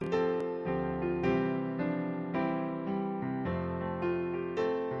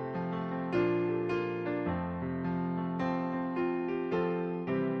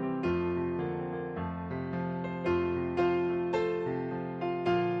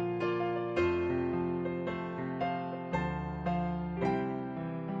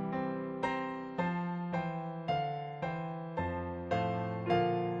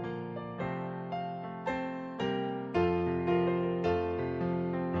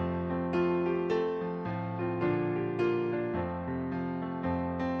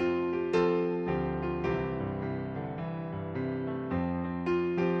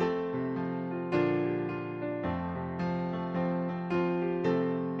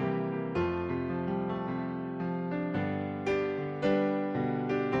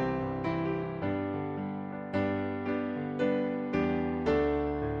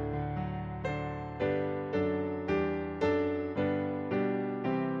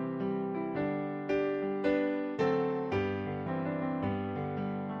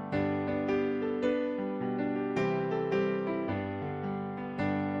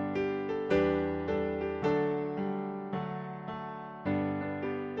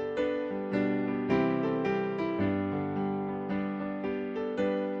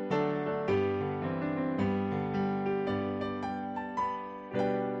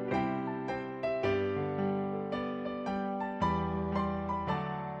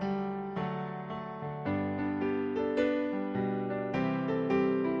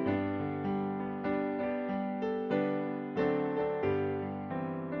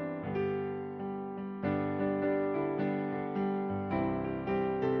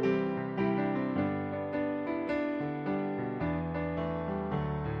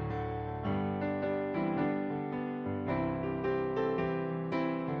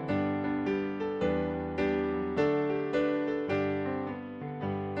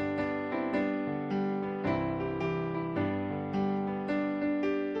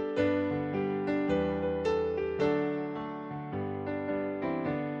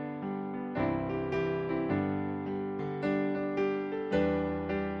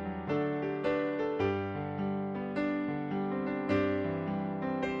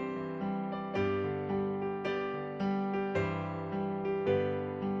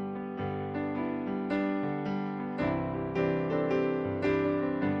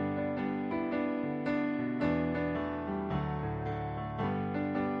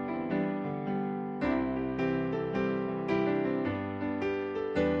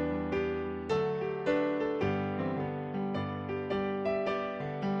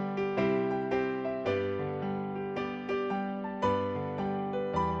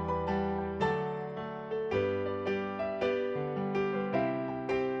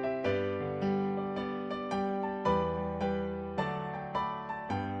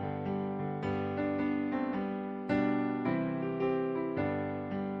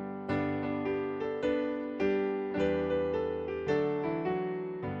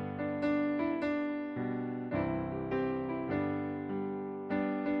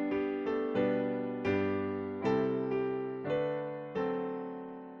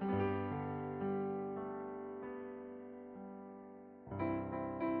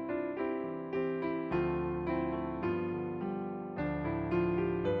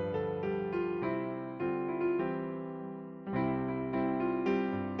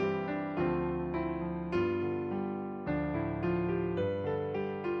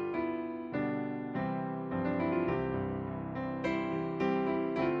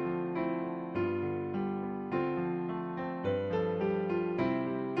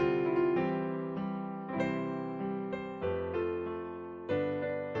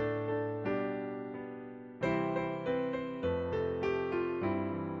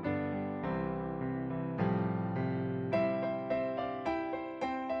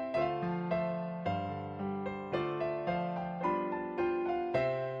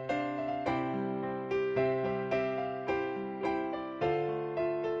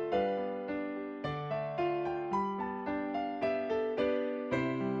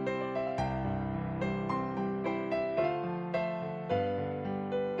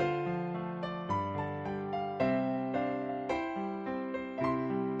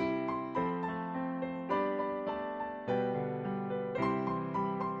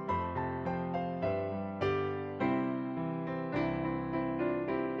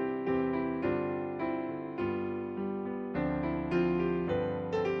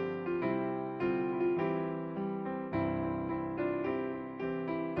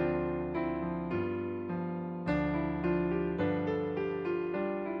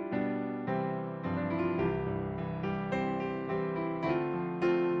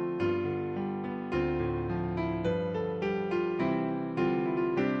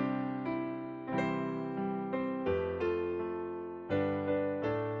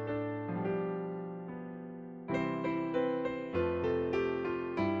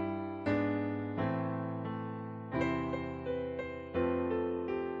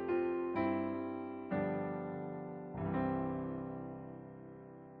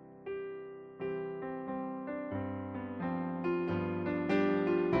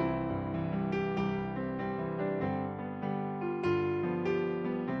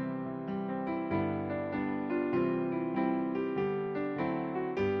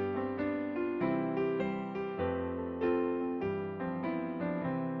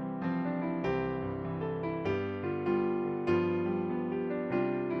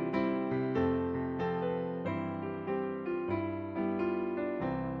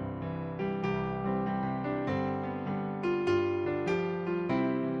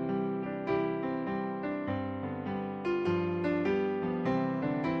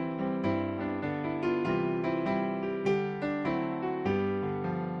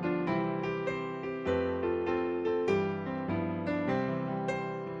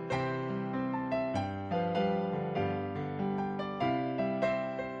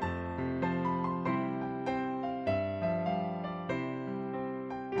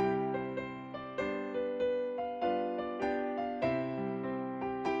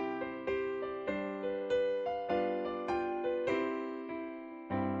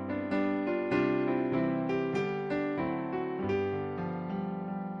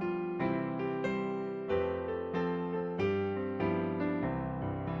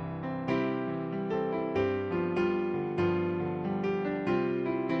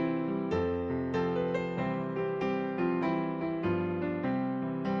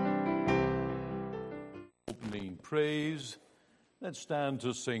praise. Let's stand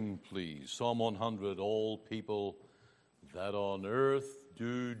to sing, please. Psalm 100, all people that on earth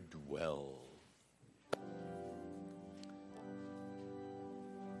do dwell.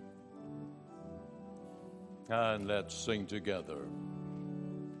 And let's sing together.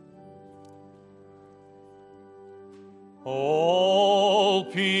 All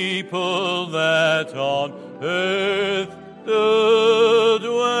people that on earth do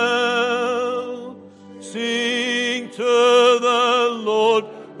dwell, sing to the Lord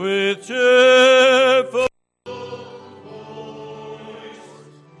with cheerful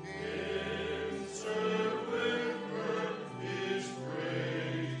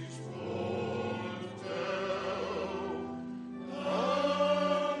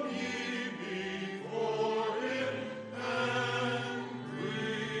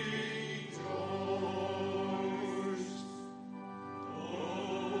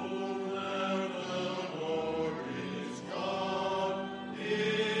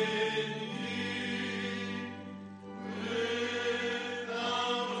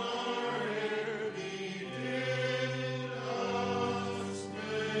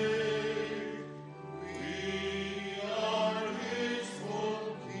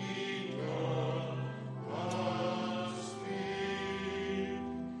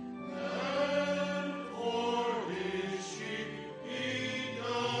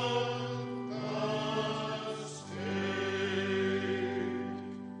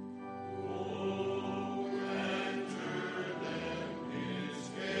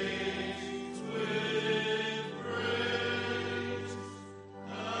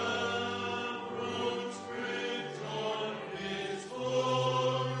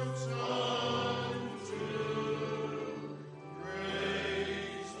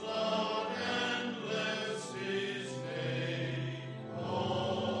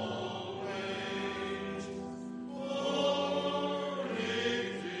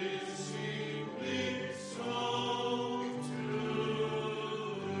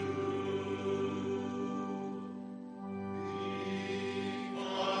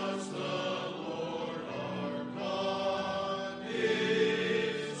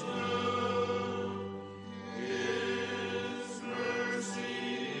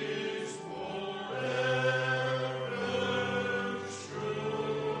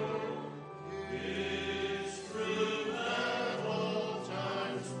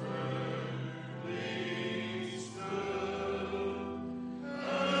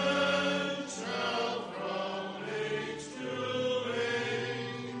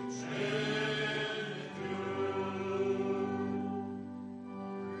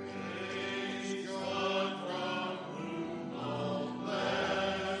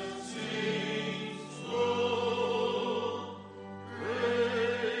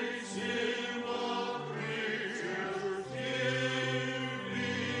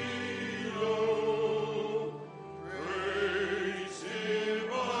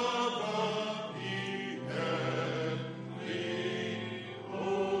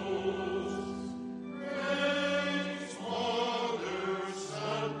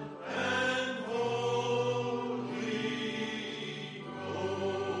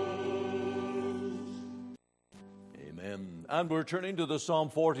And we're turning to the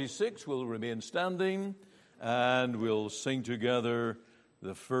Psalm 46. We'll remain standing and we'll sing together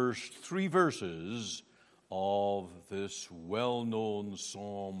the first three verses of this well-known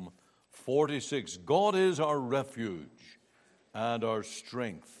Psalm 46. God is our refuge and our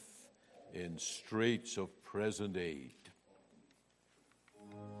strength in straits of present aid.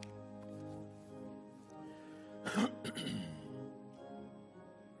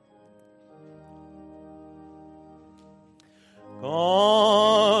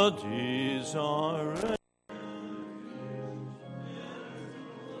 God is our refuge.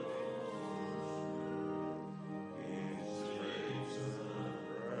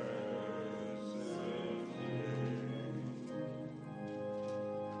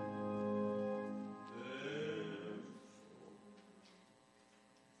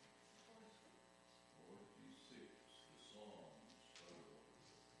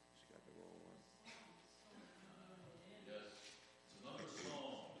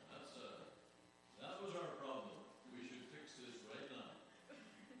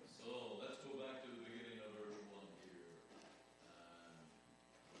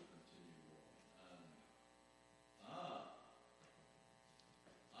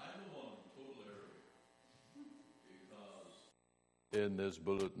 In this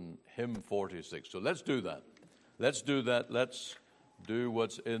bulletin, hymn 46. So let's do that. Let's do that. Let's do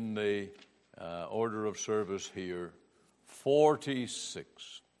what's in the order of service here.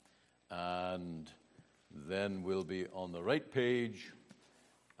 46. And then we'll be on the right page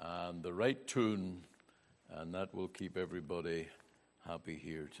and the right tune, and that will keep everybody happy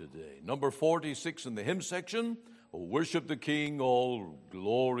here today. Number 46 in the hymn section, "O worship the King, all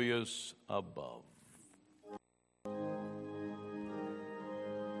glorious above."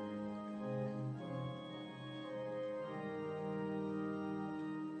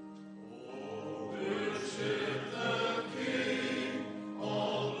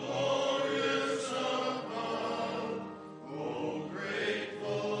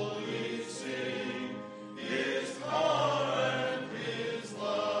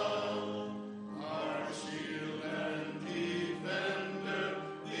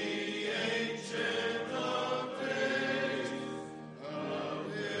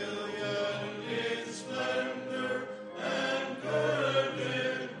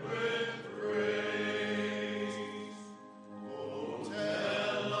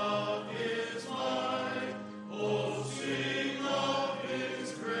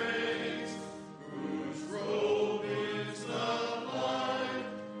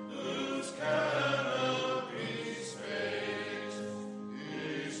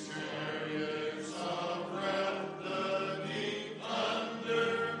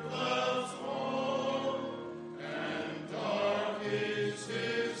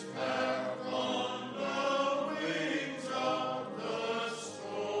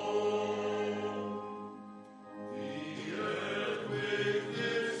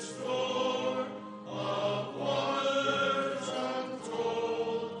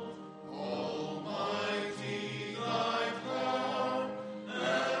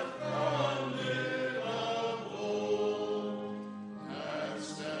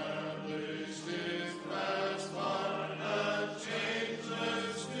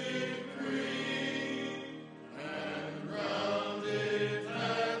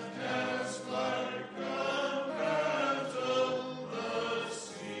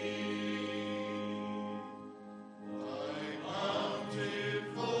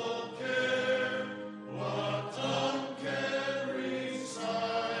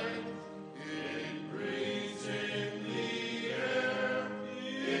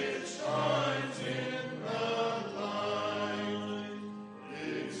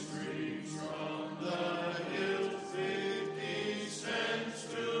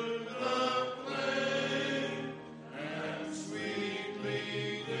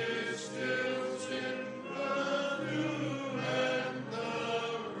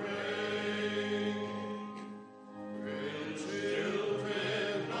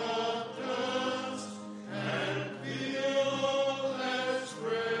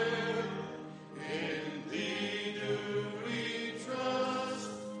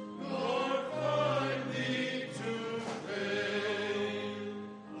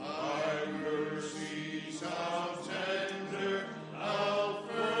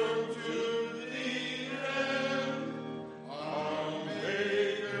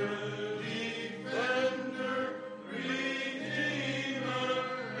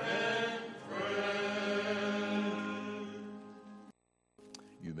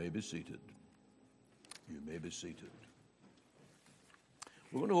 Seated. You may be seated.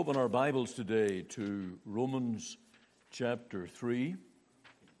 We're going to open our Bibles today to Romans chapter 3,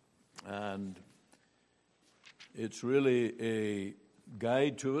 and it's really a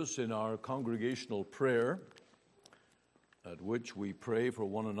guide to us in our congregational prayer, at which we pray for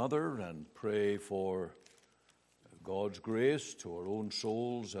one another and pray for God's grace to our own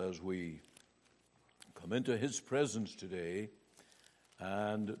souls as we come into His presence today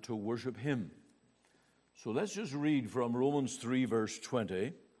and to worship Him. So let's just read from Romans 3, verse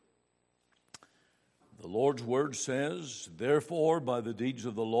 20. The Lord's word says, "Therefore, by the deeds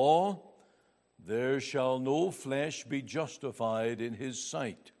of the law, there shall no flesh be justified in his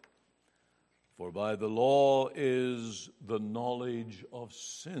sight. For by the law is the knowledge of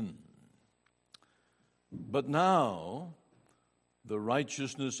sin. But now the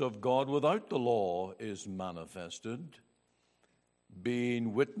righteousness of God without the law is manifested,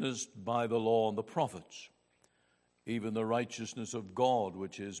 being witnessed by the law and the prophets, even the righteousness of God,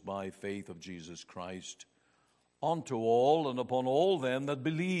 which is by faith of Jesus Christ, unto all and upon all them that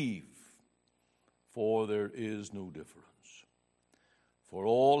believe, for there is no difference. For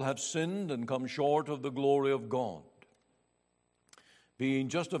all have sinned and come short of the glory of God, being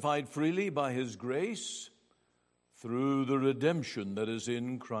justified freely by His grace through the redemption that is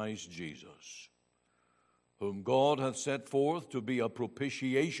in Christ Jesus, whom God hath set forth to be a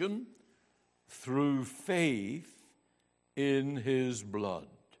propitiation through faith in His blood,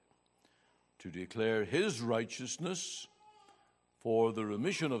 to declare His righteousness for the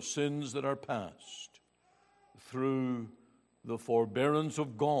remission of sins that are past, through the forbearance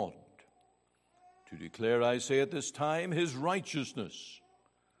of God, to declare, I say at this time, his righteousness,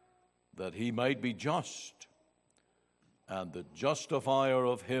 that he might be just and the justifier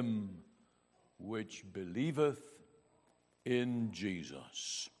of him which believeth in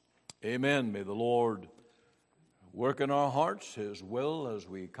Jesus. Amen. May the Lord work in our hearts his will as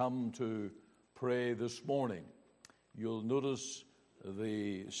we come to pray this morning. You'll notice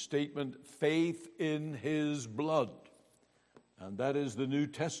the statement, faith in his blood. And that is the New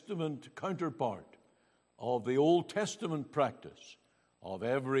Testament counterpart of the Old Testament practice of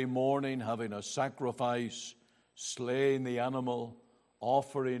every morning having a sacrifice, slaying the animal,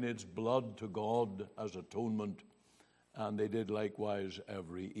 offering its blood to God as atonement, and they did likewise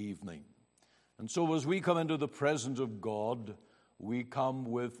every evening. And so as we come into the presence of God, we come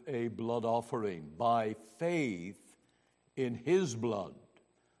with a blood offering by faith in his blood,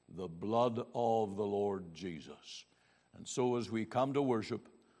 the blood of the Lord Jesus. And so as we come to worship,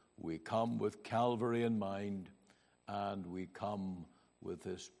 we come with Calvary in mind, and we come with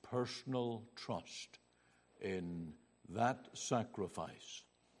this personal trust in that sacrifice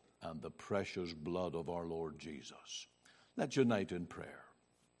and the precious blood of our Lord Jesus. Let's unite in prayer.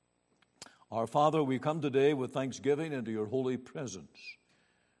 Our Father, we come today with thanksgiving into your holy presence.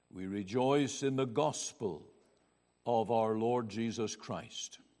 We rejoice in the gospel of our Lord Jesus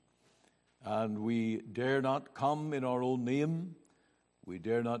Christ. And we dare not come in our own name. We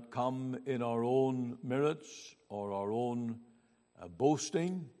dare not come in our own merits or our own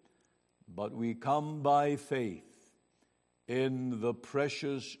boasting, but we come by faith in the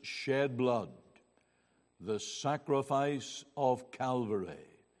precious shed blood, the sacrifice of Calvary,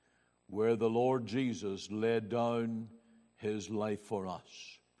 where the Lord Jesus laid down his life for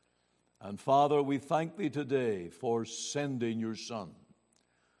us. And Father, we thank thee today for sending your Son,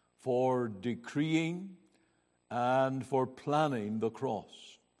 for decreeing and for planning the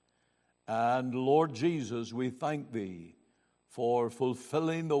cross. And Lord Jesus, we thank thee for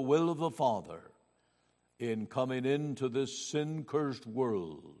fulfilling the will of the Father in coming into this sin-cursed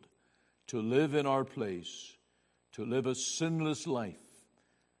world to live in our place, to live a sinless life,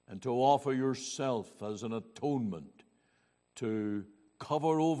 and to offer yourself as an atonement to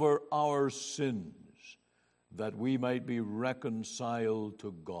cover over our sins, that we might be reconciled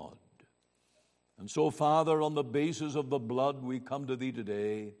to God. And so, Father, on the basis of the blood, we come to thee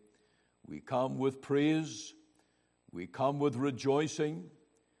today. We come with praise. We come with rejoicing.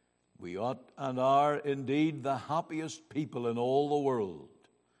 We ought and are indeed the happiest people in all the world,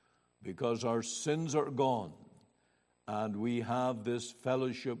 because our sins are gone and we have this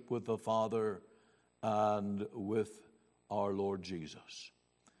fellowship with the Father and with our Lord Jesus.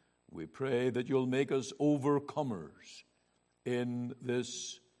 We pray that you'll make us overcomers in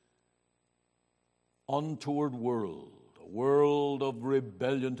this untoward world, a world of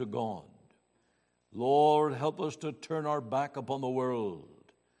rebellion to God. Lord, help us to turn our back upon the world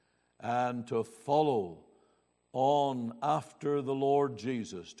and to follow on after the Lord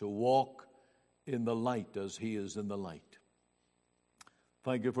Jesus, to walk in the light as he is in the light.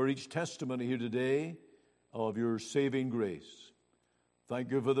 Thank you for each testimony here today of your saving grace.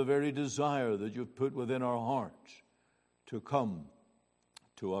 Thank you for the very desire that you've put within our hearts to come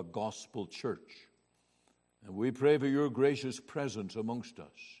to a gospel church. And we pray for your gracious presence amongst us.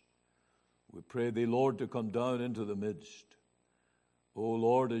 We pray thee, Lord, to come down into the midst. O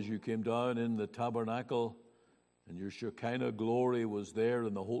Lord, as you came down in the tabernacle and your Shekinah glory was there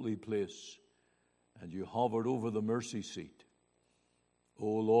in the holy place, and you hovered over the mercy seat. O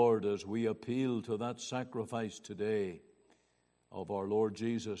Lord, as we appeal to that sacrifice today of our Lord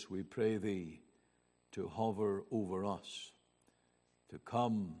Jesus, we pray thee to hover over us, to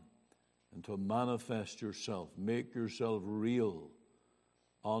come and to manifest yourself, make yourself real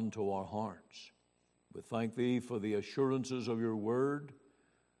unto our hearts. We thank thee for the assurances of your word,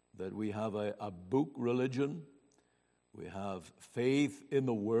 that we have a book religion, we have faith in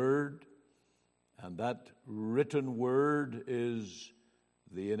the word, and that written word is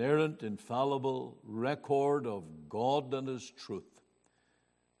the inerrant, infallible record of God and his truth.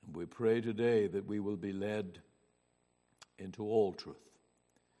 And we pray today that we will be led into all truth.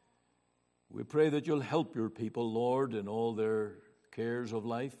 We pray that you'll help your people, Lord, in all their cares of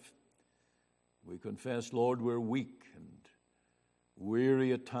life. We confess, Lord, we're weak and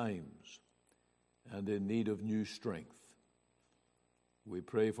weary at times and in need of new strength. We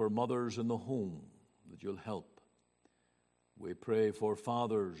pray for mothers in the home that you'll help. We pray for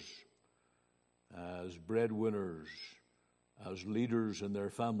fathers as breadwinners, as leaders in their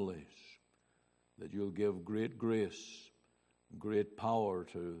families, that you'll give great grace, great power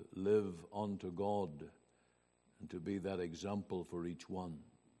to live unto God and to be that example for each one.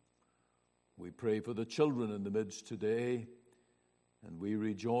 We pray for the children in the midst today, and we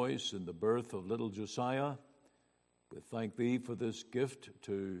rejoice in the birth of little Josiah. We thank thee for this gift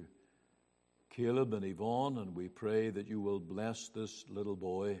to Caleb and Yvonne, and we pray that you will bless this little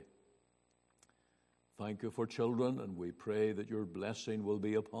boy. Thank you for children, and we pray that your blessing will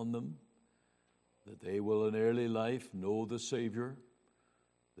be upon them, that they will in early life know the Savior,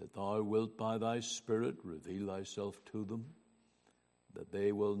 that thou wilt by thy Spirit reveal thyself to them, that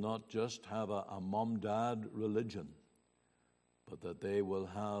they will not just have a mom-dad religion, but that they will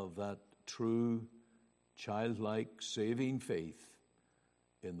have that true, childlike, saving faith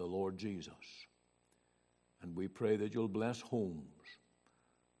in the Lord Jesus. And we pray that you'll bless homes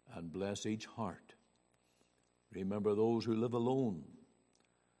and bless each heart. Remember those who live alone.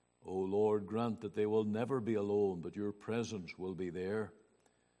 O Lord, grant that they will never be alone, but your presence will be there,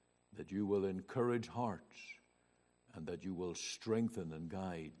 that you will encourage hearts, and that you will strengthen and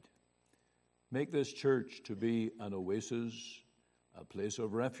guide. Make this church to be an oasis, a place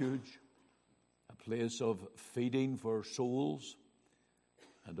of refuge, a place of feeding for souls,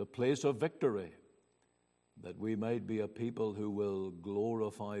 and a place of victory, that we might be a people who will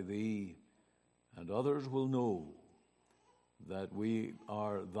glorify thee, and others will know that we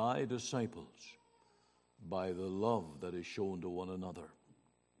are thy disciples by the love that is shown to one another.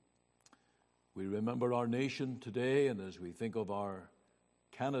 We remember our nation today, and as we think of our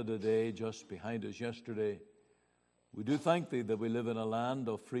Canada Day just behind us yesterday, we do thank thee that we live in a land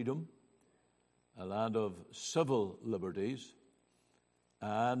of freedom, a land of civil liberties,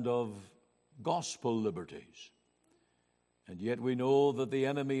 and of gospel liberties. And yet we know that the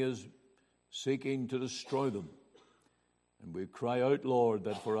enemy is seeking to destroy them. And we cry out, Lord,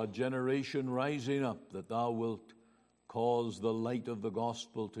 that for a generation rising up, that thou wilt cause the light of the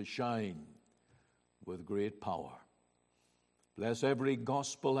gospel to shine with great power. Bless every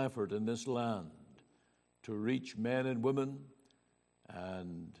gospel effort in this land to reach men and women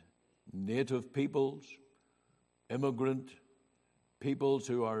and native peoples, immigrant peoples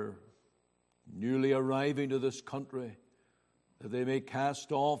who are newly arriving to this country, that they may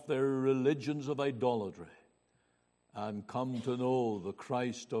cast off their religions of idolatry and come to know the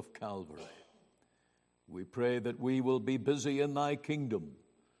Christ of Calvary. We pray that we will be busy in thy kingdom,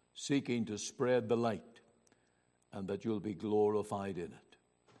 seeking to spread the light, and that you'll be glorified in it.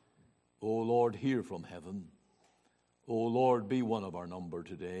 O Lord, hear from heaven. O Lord, be one of our number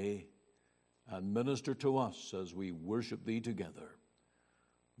today, and minister to us as we worship thee together.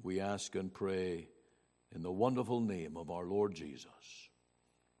 We ask and pray in the wonderful name of our Lord Jesus.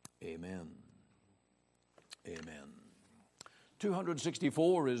 Amen. Amen.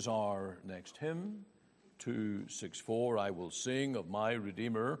 264 is our next hymn. 264, I will sing of my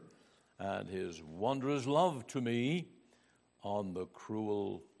Redeemer and his wondrous love to me. On the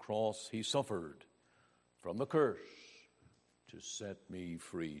cruel cross he suffered from the curse to set me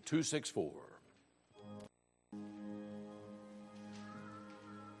free. 264.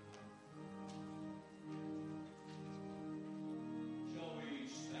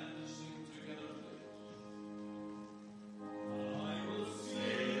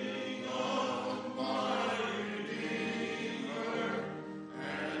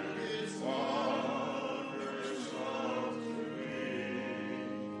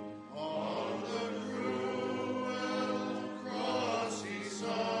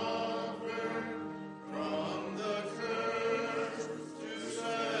 From the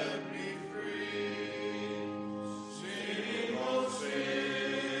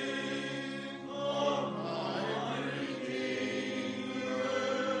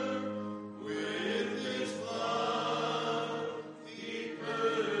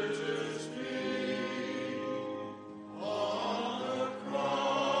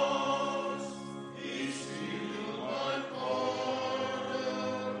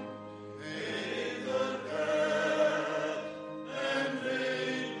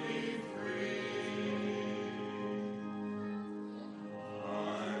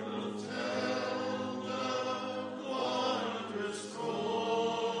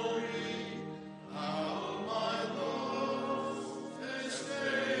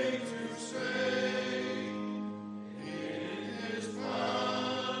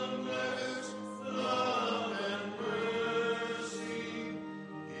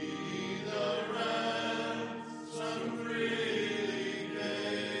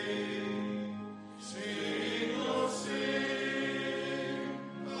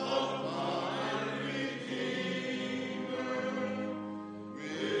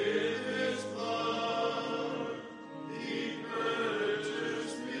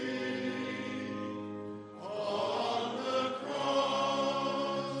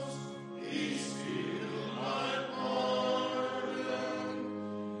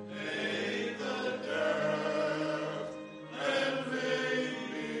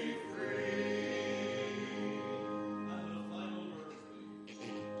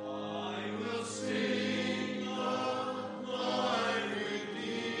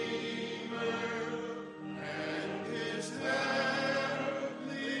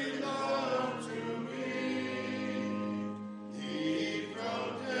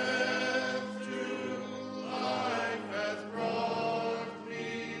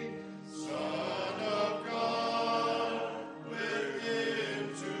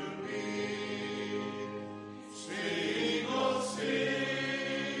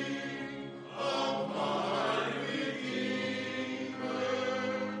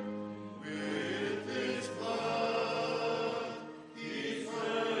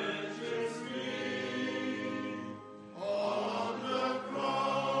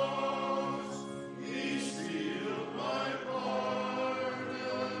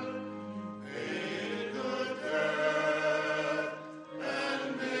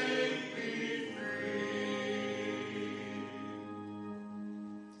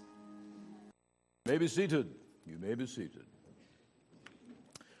may be seated. You may be seated.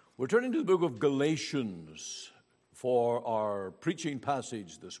 We're turning to the book of Galatians for our preaching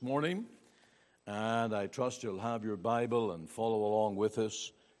passage this morning, and I trust you'll have your Bible and follow along with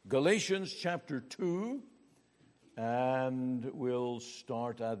us. Galatians chapter 2, and we'll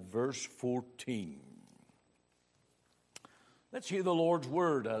start at verse 14. Let's hear the Lord's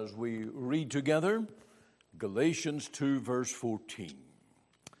word as we read together. Galatians 2, verse 14.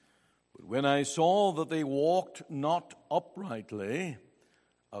 But when I saw that they walked not uprightly,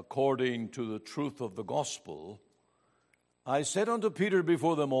 according to the truth of the gospel, I said unto Peter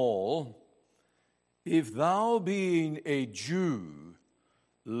before them all, If thou, being a Jew,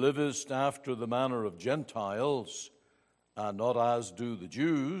 livest after the manner of Gentiles, and not as do the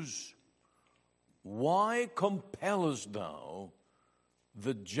Jews, why compellest thou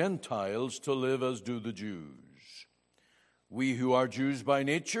the Gentiles to live as do the Jews? We who are Jews by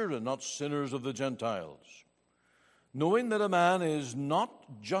nature and not sinners of the Gentiles, knowing that a man is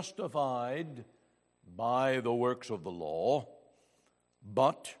not justified by the works of the law,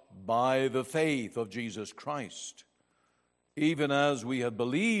 but by the faith of Jesus Christ, even as we have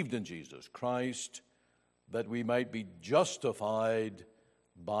believed in Jesus Christ, that we might be justified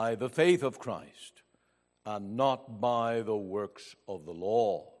by the faith of Christ, and not by the works of the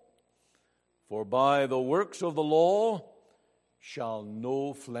law. For by the works of the law shall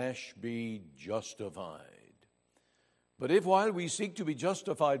no flesh be justified. But if while we seek to be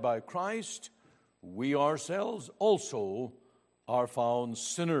justified by Christ, we ourselves also are found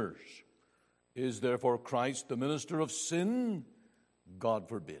sinners, is therefore Christ the minister of sin? God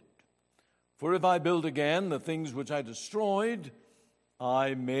forbid. For if I build again the things which I destroyed,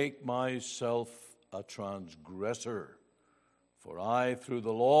 I make myself a transgressor. For I, through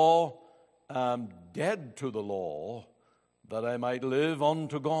the law, am dead to the law, that I might live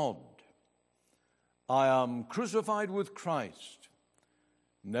unto God. I am crucified with Christ.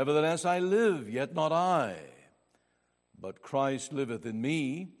 Nevertheless I live, yet not I, but Christ liveth in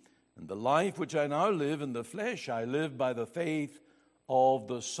me. And the life which I now live in the flesh, I live by the faith of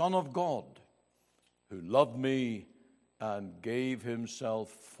the Son of God, who loved me and gave himself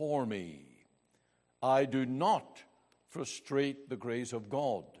for me. I do not frustrate the grace of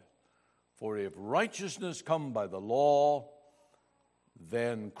God, for if righteousness come by the law,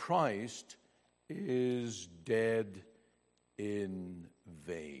 then Christ is dead in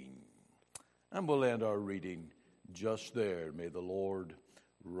vain. And we'll end our reading just there. May the Lord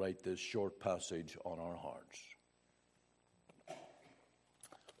write this short passage on our hearts.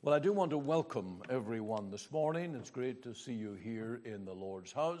 Well, I do want to welcome everyone this morning. It's great to see you here in the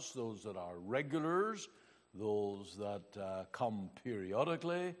Lord's house, those that are regulars, those that come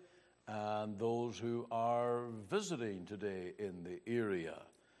periodically, and those who are visiting today in the area.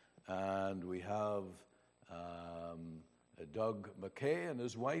 And we have Doug McKay and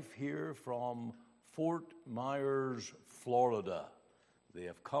his wife here from Fort Myers, Florida. They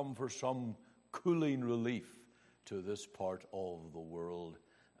have come for some cooling relief to this part of the world.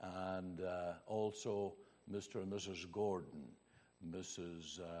 And also Mr. and Mrs. Gordon,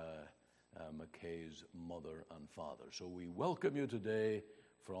 Mrs. McKay's mother and father. So we welcome you today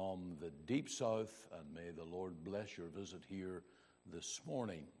from the deep south, and may the Lord bless your visit here this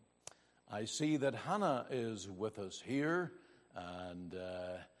morning. I see that Hannah is with us here, and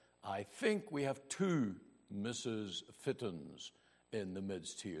I think we have two Mrs. Fittons in the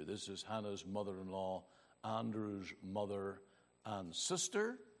midst here. This is Hannah's mother-in-law, Andrew's mother and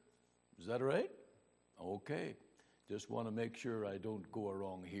sister. Is that right? Okay. Just want to make sure I don't go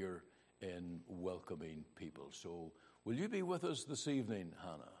wrong here in welcoming people. So will you be with us this evening,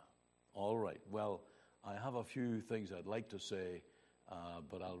 Hannah? All right. Well, I have a few things I'd like to say,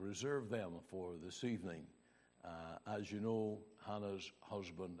 but I'll reserve them for this evening. As you know, Hannah's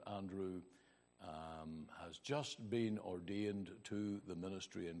husband, Andrew, has just been ordained to the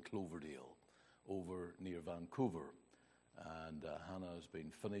ministry in Cloverdale over near Vancouver. And Hannah has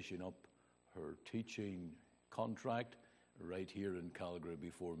been finishing up her teaching contract right here in Calgary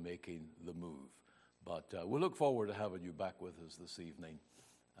before making the move. But we look forward to having you back with us this evening.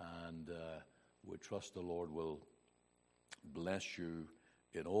 And we trust the Lord will bless you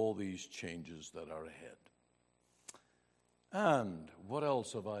in all these changes that are ahead. And what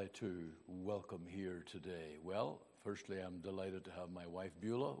else have I to welcome here today? Well, firstly, I'm delighted to have my wife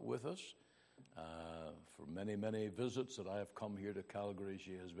Beulah with us. For many, many visits that I have come here to Calgary,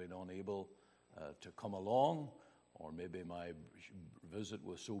 she has been unable to come along, or maybe my visit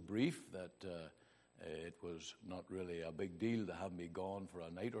was so brief that it was not really a big deal to have me gone for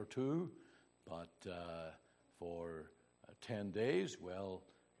a night or two, but for 10 days, well,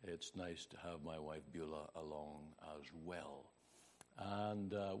 it's nice to have my wife Beulah along as well.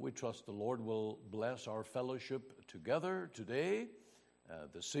 And we trust the Lord will bless our fellowship together today,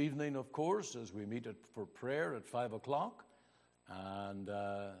 this evening, of course, as we meet for prayer at 5 o'clock. And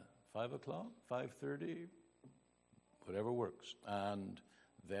 5 o'clock, 5:30, whatever works. And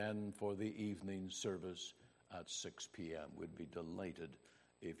then for the evening service at 6 p.m. We'd be delighted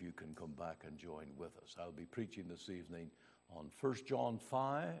if you can come back and join with us. I'll be preaching this evening on 1 John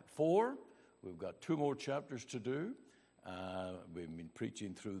 4. We've got 2 more chapters to do. We've been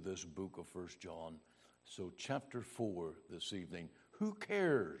preaching through this book of 1 John. So chapter 4 this evening. Who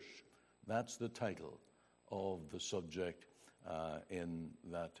cares? That's the title of the subject in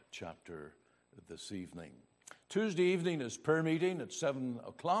that chapter this evening. Tuesday evening is prayer meeting at 7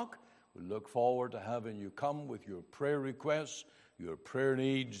 o'clock. We look forward to having you come with your prayer requests, your prayer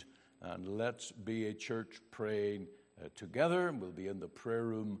needs, and let's be a church praying together. We'll be in the prayer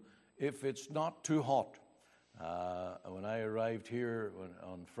room if it's not too hot. When I arrived here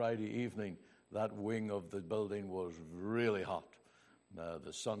on Friday evening, that wing of the building was really hot.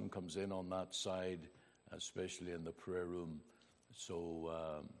 The sun comes in on that side, especially in the prayer room.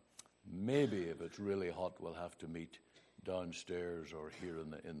 So maybe if it's really hot, we'll have to meet downstairs or here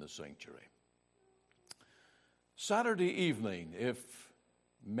in the sanctuary. Saturday evening, if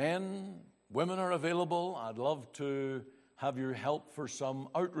women are available, I'd love to have your help for some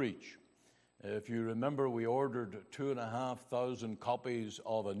outreach. If you remember, we ordered 2,500 copies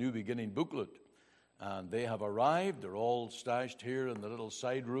of a New Beginning booklet, and they have arrived. They're all stashed here in the little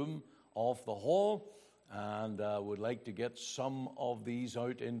side room off the hall, and would like to get some of these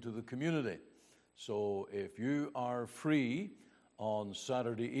out into the community. So if you are free on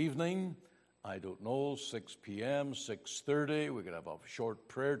Saturday evening, I don't know, 6 p.m., 6:30, we could have a short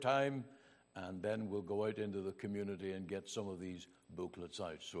prayer time, and then we'll go out into the community and get some of these booklets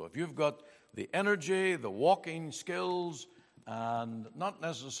out. So if you've got the energy, the walking skills, and not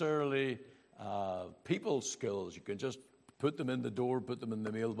necessarily people skills, you can just put them in the door, put them in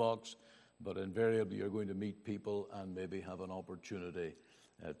the mailbox, but invariably you're going to meet people and maybe have an opportunity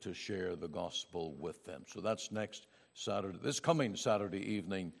to share the gospel with them. So that's next Saturday, this coming Saturday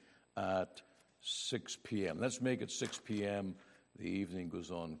evening at 6 p.m. Let's make it 6 p.m. The evening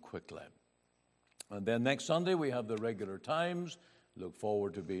goes on quickly. And then next Sunday we have the regular times. Look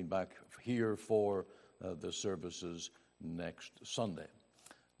forward to being back here for the services next Sunday.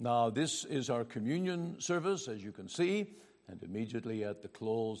 Now, this is our communion service, as you can see, and immediately at the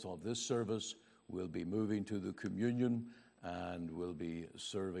close of this service, we'll be moving to the communion, and we'll be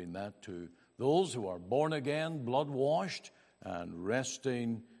serving that to those who are born again, blood-washed, and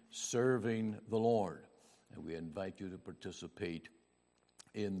resting, serving the Lord. And we invite you to participate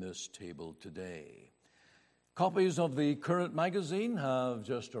in this table today. Copies of the current magazine have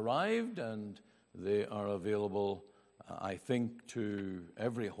just arrived, and they are available, I think, to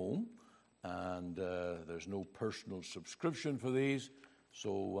every home. And there's no personal subscription for these,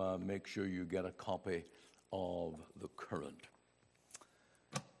 so make sure you get a copy of the current.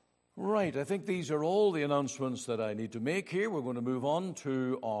 Right, I think these are all the announcements that I need to make here. We're going to move on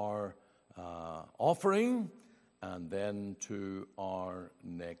to our offering and then to our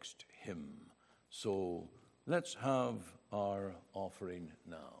next hymn. So let's have our offering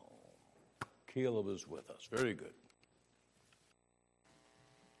now. Caleb is with us. Very good.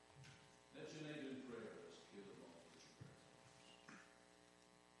 Let's unite in prayer as Caleb offers prayer.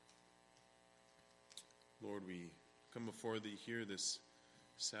 Lord, we come before Thee here this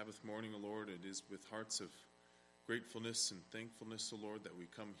Sabbath morning, O Lord. It is with hearts of gratefulness and thankfulness, O Lord, that we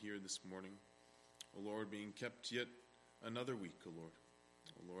come here this morning. O Lord, being kept yet another week, O Lord.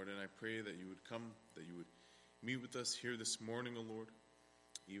 O Lord, and I pray that You would come, that You would meet with us here this morning, O Lord.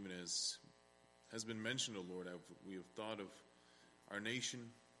 Even as has been mentioned, O Lord, we have thought of our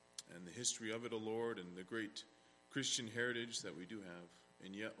nation and the history of it, O Lord, and the great Christian heritage that we do have.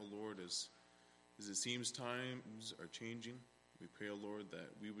 And yet, O Lord, as it seems times are changing, we pray, O Lord, that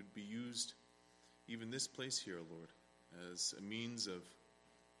we would be used, even this place here, O Lord, as a means of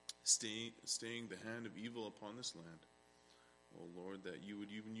staying the hand of evil upon this land. O Lord, that You would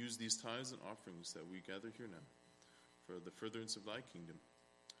even use these tithes and offerings that we gather here now for the furtherance of Thy kingdom.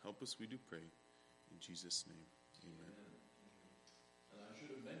 Help us, we do pray. In Jesus' name, amen. And I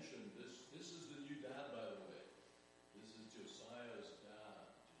should have mentioned, this is the new dad, by the way. This is Josiah's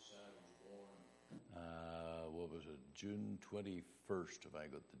dad. Josiah was born, June 21st, if I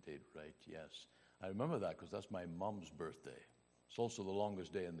got the date right, yes. I remember that because that's my mom's birthday. It's also the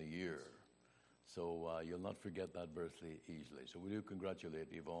longest day in the year. So you'll not forget that birthday easily. So we do congratulate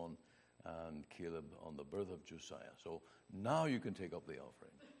Yvonne and Caleb on the birth of Josiah. So now you can take up the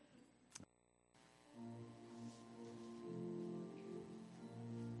offering.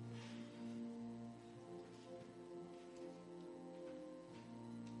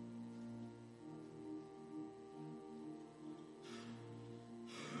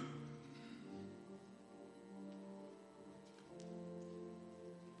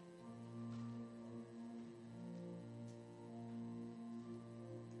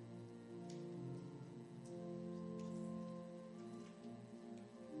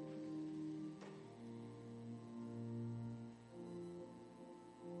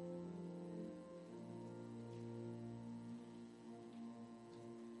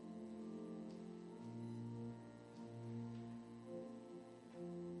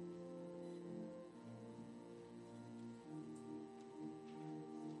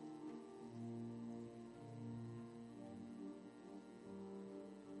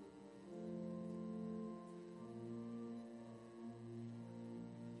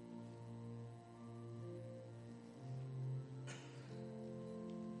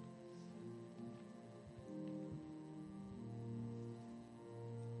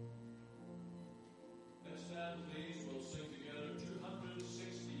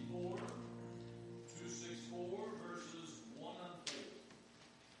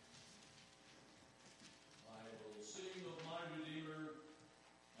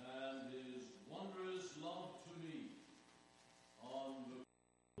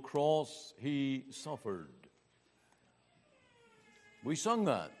 cross he suffered. We sung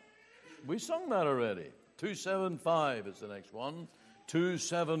that. We sung that already. 275 is the next one.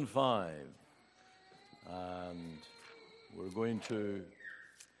 275. And we're going to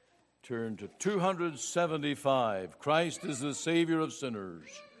turn to 275. Christ is the Savior of sinners.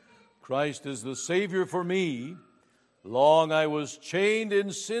 Christ is the Savior for me. Long I was chained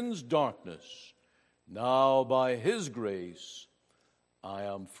in sin's darkness. Now by His grace I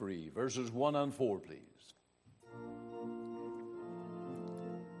am free. Verses 1 and 4, please.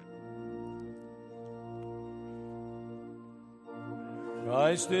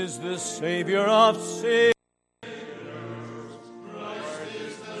 Christ is the Savior of sinners.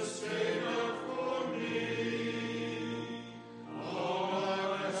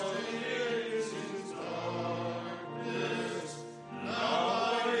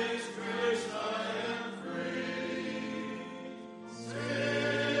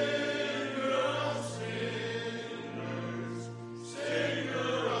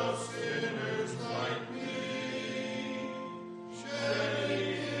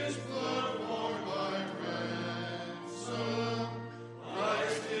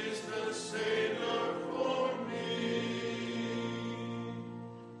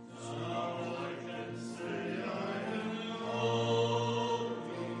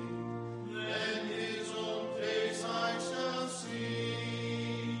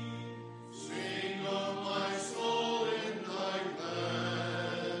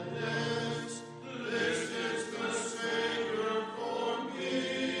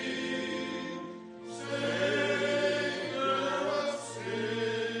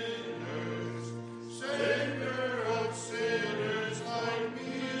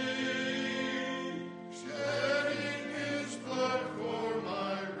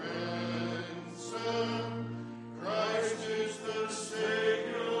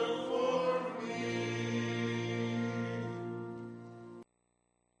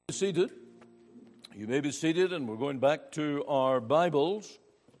 Seated. You may be seated, and we're going back to our Bibles,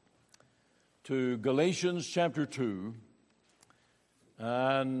 to Galatians chapter 2,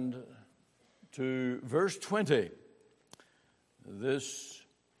 and to verse 20. This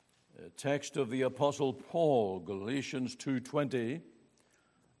text of the Apostle Paul, Galatians 2:20,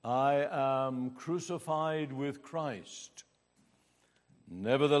 I am crucified with Christ.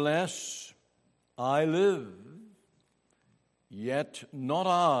 Nevertheless, I live. Yet not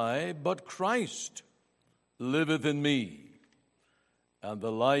I, but Christ liveth in me. And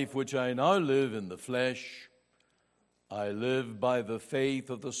the life which I now live in the flesh, I live by the faith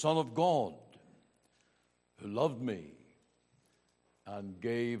of the Son of God, who loved me and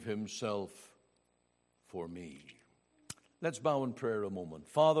gave Himself for me. Let's bow in prayer a moment.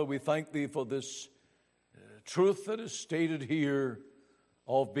 Father, we thank Thee for this truth that is stated here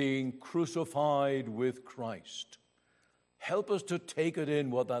of being crucified with Christ. Help us to take it in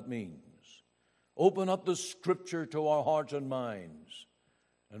what that means. Open up the Scripture to our hearts and minds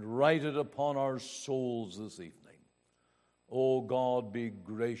and write it upon our souls this evening. O God, be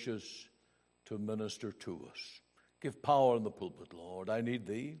gracious to minister to us. Give power in the pulpit, Lord. I need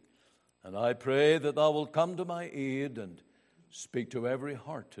Thee, and I pray that Thou wilt come to my aid and speak to every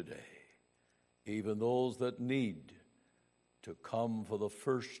heart today, even those that need to come for the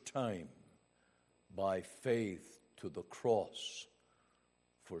first time by faith to the cross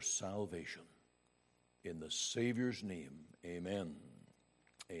for salvation. In the Savior's name, amen.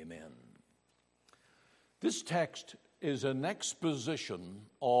 Amen. This text is an exposition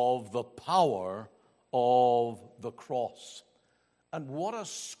of the power of the cross. And what a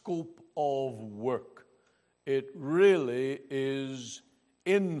scope of work. It really is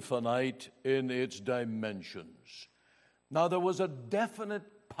infinite in its dimensions. Now, there was a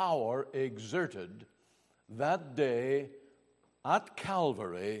definite power exerted that day at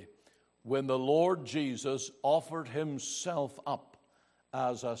Calvary when the Lord Jesus offered Himself up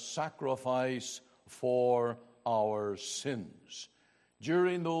as a sacrifice for our sins.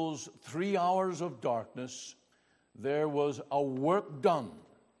 During those 3 hours of darkness, there was a work done.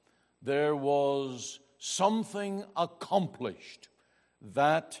 There was something accomplished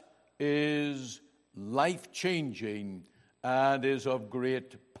that is life-changing and is of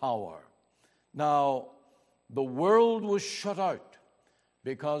great power. Now, the world was shut out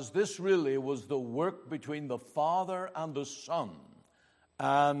because this really was the work between the Father and the Son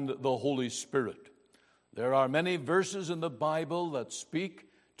and the Holy Spirit. There are many verses in the Bible that speak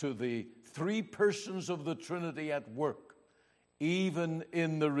to the three persons of the Trinity at work, even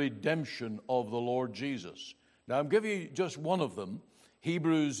in the redemption of the Lord Jesus. Now, I'm giving you just one of them,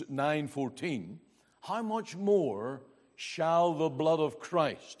 Hebrews 9:14. How much more shall the blood of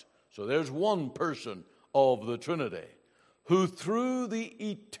Christ. So there's one person of the Trinity who through the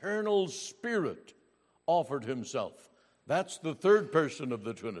eternal Spirit offered himself. That's the third person of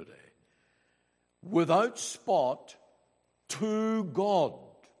the Trinity. Without spot to God.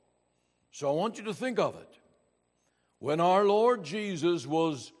 So I want you to think of it. When our Lord Jesus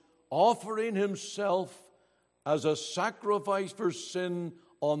was offering himself as a sacrifice for sin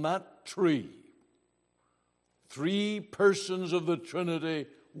on that tree, three persons of the Trinity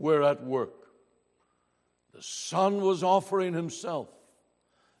were at work. The Son was offering himself.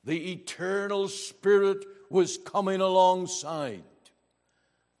 The eternal Spirit was coming alongside,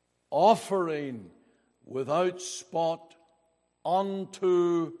 offering without spot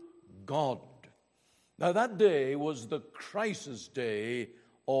unto God. Now that day was the crisis day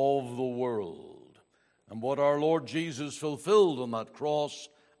of the world. And what our Lord Jesus fulfilled on that cross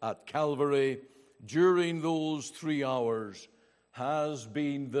at Calvary during those 3 hours has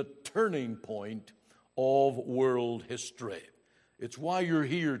been the turning point of world history. It's why you're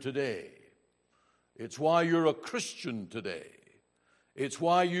here today. It's why you're a Christian today. It's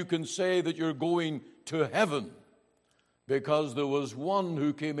why you can say that you're going to heaven, because there was one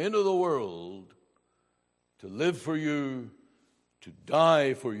who came into the world to live for you, to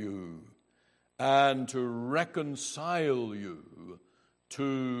die for you, and to reconcile you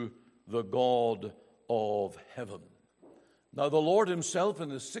to the God of heaven. Now the Lord himself in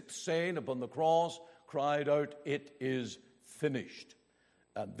the sixth saying upon the cross cried out, "It is finished."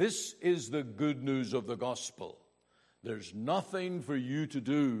 And this is the good news of the gospel. There's nothing for you to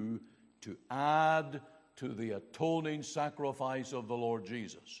do to add to the atoning sacrifice of the Lord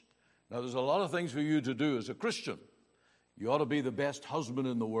Jesus. Now there's a lot of things for you to do as a Christian. You ought to be the best husband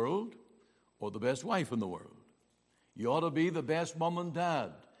in the world or the best wife in the world. You ought to be the best mom and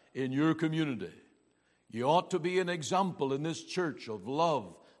dad in your community. You ought to be an example in this church of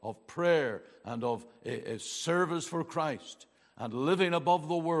love, of prayer, and of a service for Christ, and living above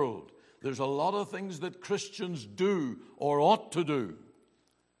the world. There's a lot of things that Christians do or ought to do.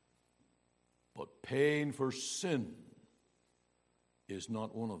 But paying for sin is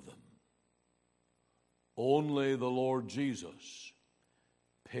not one of them. Only the Lord Jesus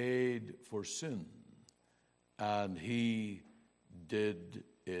paid for sin, and he did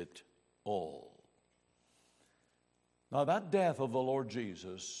it all. Now that death of the Lord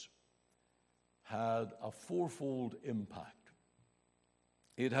Jesus had a fourfold impact.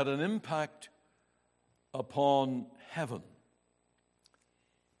 It had an impact upon heaven.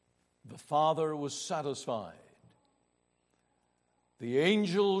 The Father was satisfied. The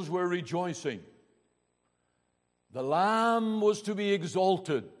angels were rejoicing. The Lamb was to be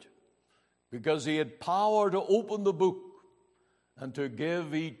exalted because he had power to open the book and to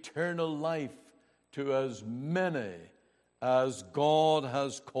give eternal life to as many as God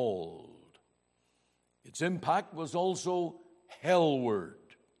has called. Its impact was also hellward.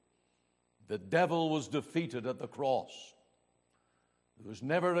 The devil was defeated at the cross. There was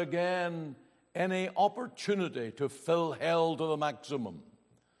never again any opportunity to fill hell to the maximum,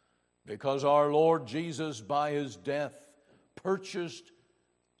 because our Lord Jesus, by his death, purchased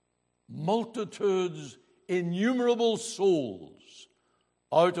multitudes, innumerable souls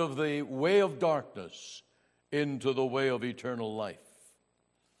out of the way of darkness into the way of eternal life.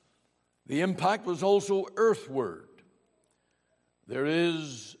 The impact was also earthward. There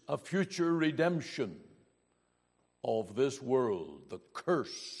is a future redemption of this world. The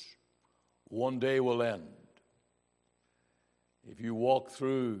curse one day will end. If you walk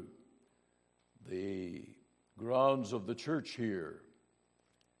through the grounds of the church here,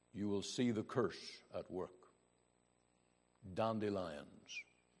 you will see the curse at work. Dandelions,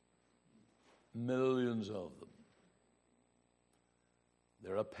 millions of them.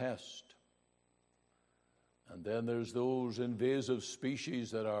 They're a pest. And then there's those invasive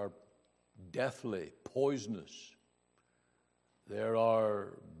species that are deathly, poisonous. There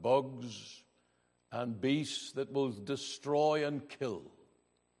are bugs and beasts that will destroy and kill.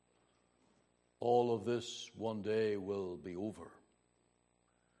 All of this one day will be over.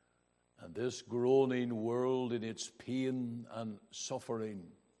 And this groaning world in its pain and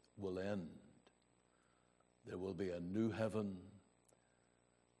suffering will end. There will be a new heaven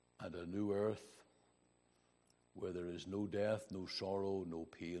and a new earth where there is no death, no sorrow, no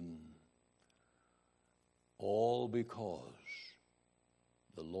pain. All because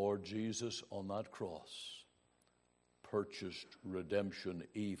the Lord Jesus on that cross purchased redemption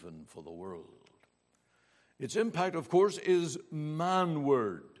even for the world. Its impact, of course, is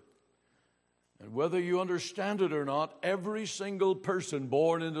manward. And whether you understand it or not, every single person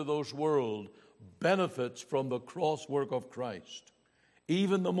born into this world benefits from the cross work of Christ,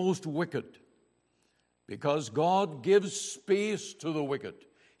 even the most wicked, because God gives space to the wicked.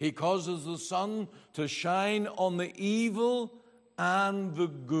 He causes the sun to shine on the evil and the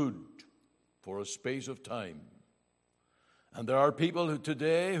good for a space of time. And there are people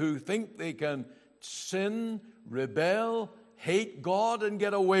today who think they can sin, rebel, hate God, and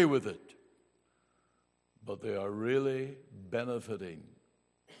get away with it. But they are really benefiting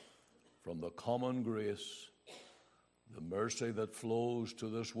from the common grace, the mercy that flows to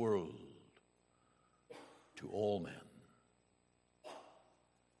this world, to all men.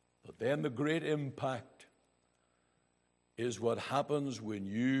 But then the great impact is what happens when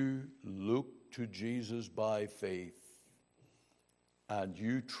you look to Jesus by faith and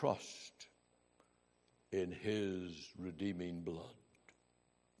you trust in his redeeming blood.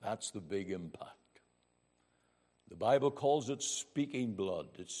 That's the big impact. The Bible calls it speaking blood.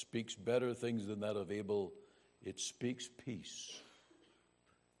 It speaks better things than that of Abel. It speaks peace,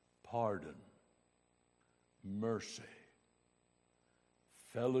 pardon, mercy,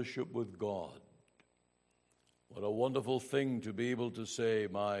 fellowship with God. What a wonderful thing to be able to say,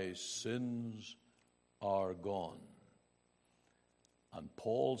 my sins are gone. And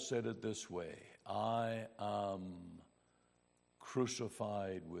Paul said it this way, I am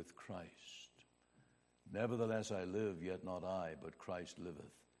crucified with Christ. Nevertheless I live, yet not I, but Christ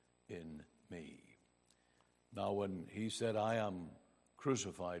liveth in me. Now when he said, I am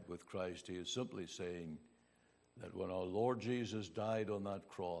crucified with Christ, he is simply saying that when our Lord Jesus died on that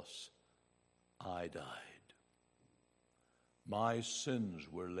cross, I died. My sins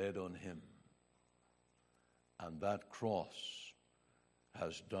were laid on him. And that cross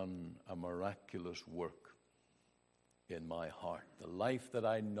has done a miraculous work in my heart. The life that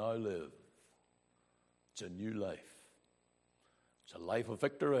I now live, it's a new life. It's a life of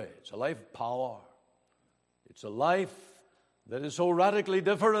victory. It's a life of power. It's a life that is so radically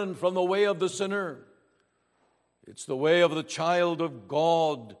different from the way of the sinner. It's the way of the child of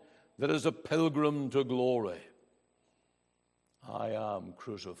God that is a pilgrim to glory. I am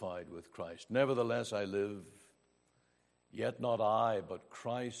crucified with Christ. Nevertheless I live, yet not I, but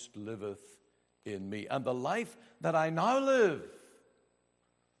Christ liveth in me. And the life that I now live,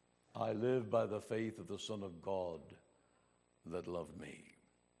 I live by the faith of the Son of God that loved me.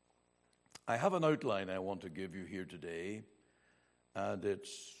 I have an outline I want to give you here today, and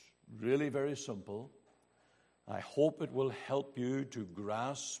it's really very simple. I hope it will help you to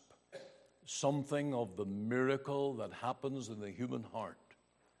grasp something of the miracle that happens in the human heart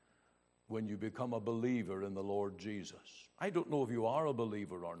when you become a believer in the Lord Jesus. I don't know if you are a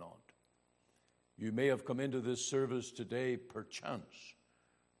believer or not. You may have come into this service today perchance,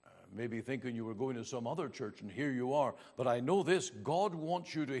 maybe thinking you were going to some other church, and here you are. But I know this, God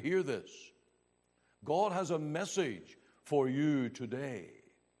wants you to hear this. God has a message for you today.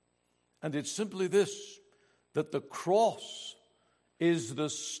 And it's simply this, that the cross is the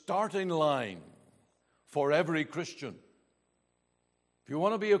starting line for every Christian. If you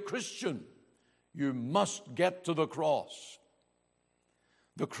want to be a Christian, you must get to the cross.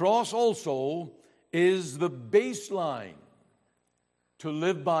 The cross also is the baseline to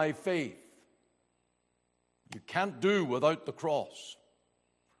live by faith. You can't do without the cross.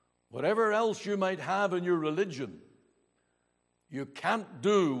 Whatever else you might have in your religion, you can't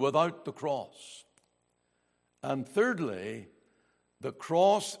do without the cross. And thirdly, the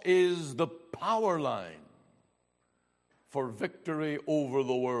cross is the power line for victory over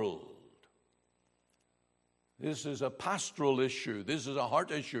the world. This is a pastoral issue. This is a heart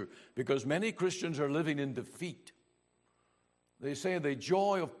issue, because many Christians are living in defeat. They say the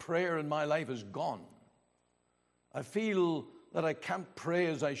joy of prayer in my life is gone. I feel that I can't pray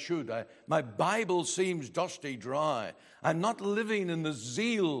as I should. My Bible seems dusty dry. I'm not living in the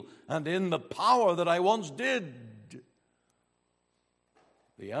zeal and in the power that I once did.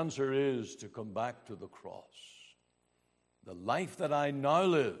 The answer is to come back to the cross. The life that I now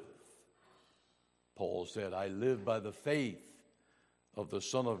live, Paul said, I live by the faith of the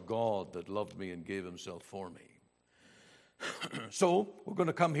Son of God that loved me and gave himself for me. So we're going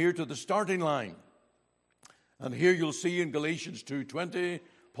to come here to the starting line. And here you'll see in Galatians 2:20,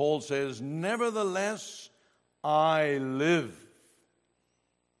 Paul says, nevertheless I live.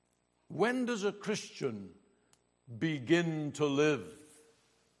 When does a Christian begin to live?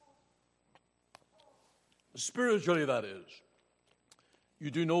 Spiritually, that is. You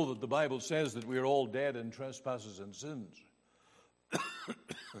do know that the Bible says that we are all dead in trespasses and sins.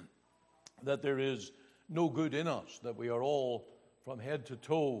 That there is no good in us, that we are all from head to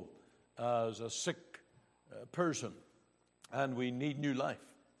toe as a sick person, and we need new life.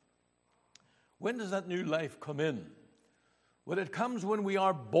 When does that new life come in? Well, it comes when we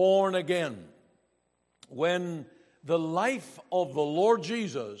are born again. When the life of the Lord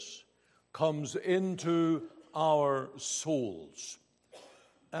Jesus comes into our souls.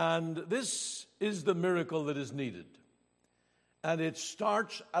 And this is the miracle that is needed. And it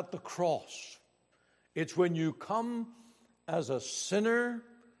starts at the cross. It's when you come as a sinner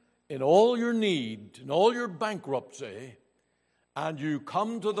in all your need, in all your bankruptcy, and you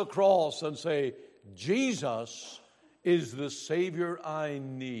come to the cross and say, Jesus is the Savior I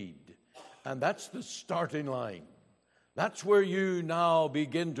need. And that's the starting line. That's where you now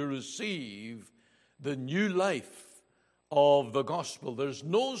begin to receive the new life of the gospel. There's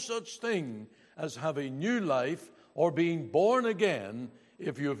no such thing as having new life or being born again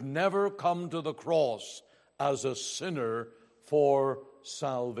if you've never come to the cross as a sinner for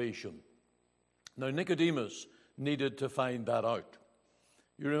salvation. Now, Nicodemus needed to find that out.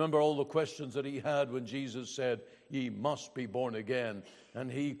 You remember all the questions that he had when Jesus said, "Ye must be born again."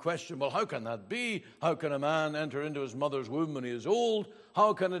 And he questioned, well, how can that be? How can a man enter into his mother's womb when he is old?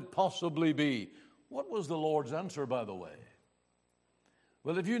 How can it possibly be? What was the Lord's answer, by the way?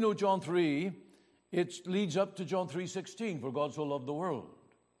 Well, if you know John 3, it leads up to John 3:16, for God so loved the world.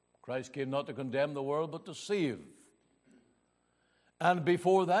 Christ came not to condemn the world, but to save. And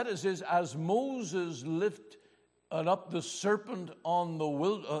before that it says, as Moses lifted up the serpent on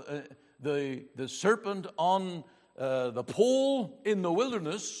the serpent on the pole in the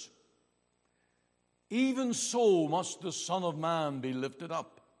wilderness, even so must the Son of Man be lifted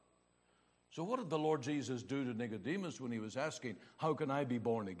up. So what did the Lord Jesus do to Nicodemus when he was asking, how can I be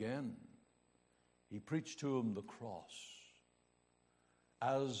born again? He preached to him the cross.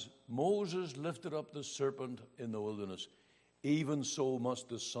 As Moses lifted up the serpent in the wilderness, even so must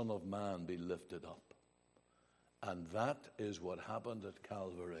the Son of Man be lifted up. And that is what happened at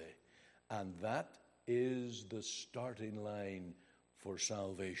Calvary. And that is the starting line for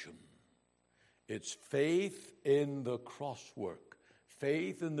salvation. It's faith in the cross work,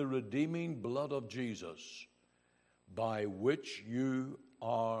 faith in the redeeming blood of Jesus, by which you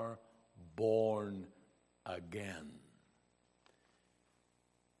are born again.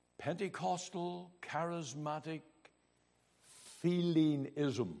 Pentecostal, charismatic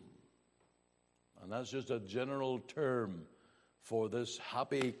feelingism, and that's just a general term for this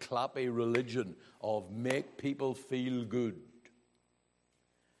happy, clappy religion of make people feel good,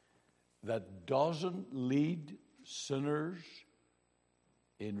 that doesn't lead sinners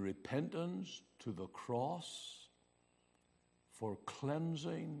in repentance to the cross for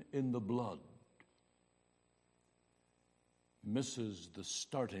cleansing in the blood, misses the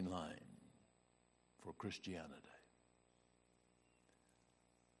starting line for Christianity.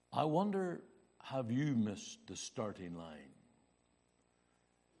 I wonder, have you missed the starting line?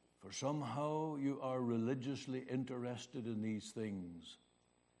 For somehow you are religiously interested in these things.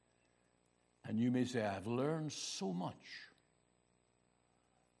 And you may say, I've learned so much.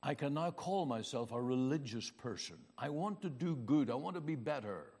 I can now call myself a religious person. I want to do good. I want to be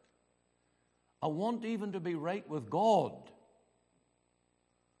better. I want even to be right with God.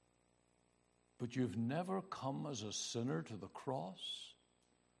 But you've never come as a sinner to the cross.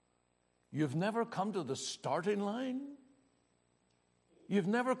 You've never come to the starting line. You've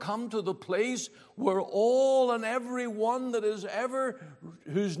never come to the place where all and every one that is ever,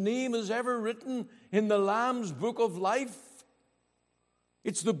 whose name is ever written in the Lamb's book of life.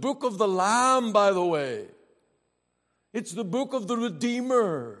 It's the book of the Lamb, by the way. It's the book of the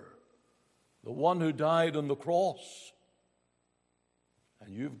Redeemer, the one who died on the cross.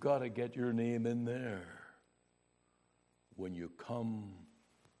 And you've got to get your name in there when you come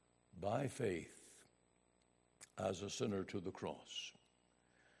by faith as a sinner to the cross.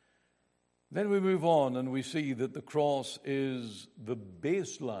 Then we move on and we see that the cross is the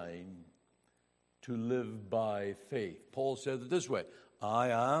baseline to live by faith. Paul said it this way, I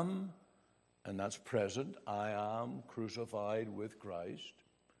am, and that's present, I am crucified with Christ.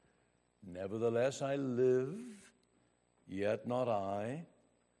 Nevertheless I live, yet not I.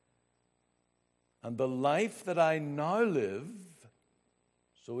 And the life that I now live,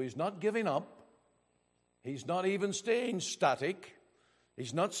 so he's not giving up. He's not even staying static.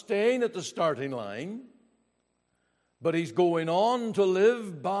 He's not staying at the starting line. But he's going on to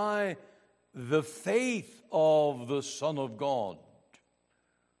live by the faith of the Son of God,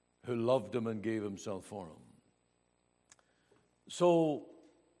 who loved him and gave himself for him. So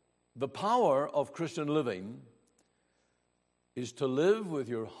the power of Christian living is to live with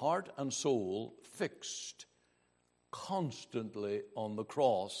your heart and soul fixed constantly on the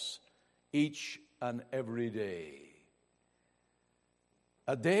cross each and every day.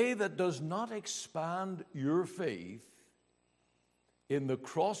 a day that does not expand your faith in the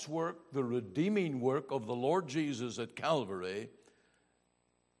cross work, the redeeming work of the Lord Jesus at Calvary,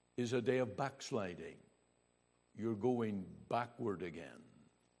 is a day of backsliding. You're going backward again.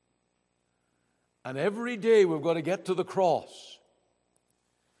 And every day we've got to get to the cross.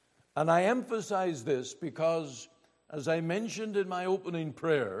 And I emphasize this because, as I mentioned in my opening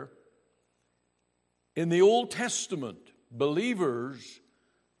prayer, in the Old Testament, believers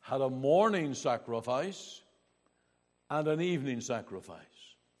had a morning sacrifice and an evening sacrifice.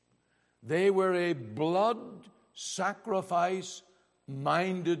 They were a blood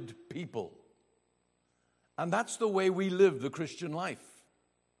sacrifice-minded people. And that's the way we live the Christian life.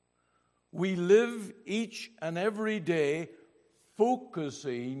 We live each and every day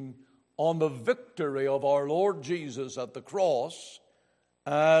focusing on the victory of our Lord Jesus at the cross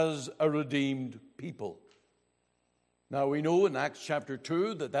as a redeemed people. Now we know in Acts chapter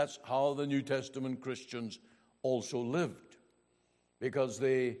 2 that that's how the New Testament Christians also lived, because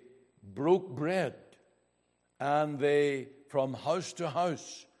they broke bread and they, from house to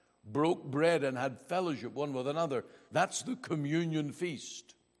house, broke bread and had fellowship one with another. That's the communion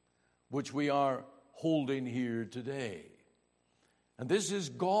feast, which we are holding here today. And this is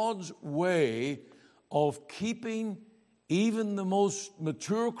God's way of keeping even the most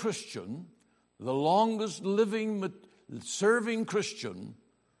mature Christian, the longest living, serving Christian,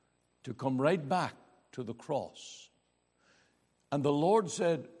 to come right back to the cross. And the Lord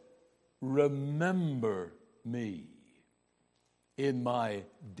said, "Remember me in my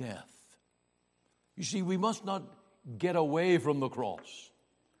death." You see, we must not get away from the cross.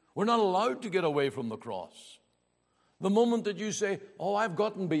 We're not allowed to get away from the cross. The moment that you say, "Oh, I've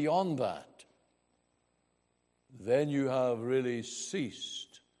gotten beyond that," then you have really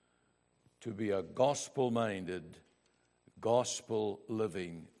ceased to be a gospel-minded,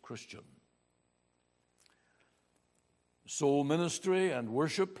 gospel-living Christian. Soul ministry and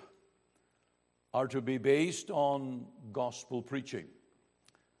worship are to be based on gospel preaching.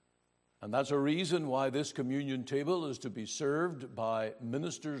 And that's a reason why this communion table is to be served by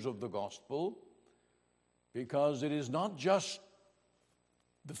ministers of the gospel, because it is not just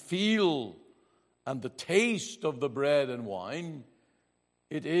the feel and the taste of the bread and wine,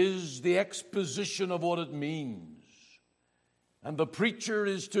 it is the exposition of what it means. And the preacher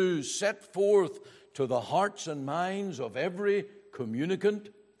is to set forth to the hearts and minds of every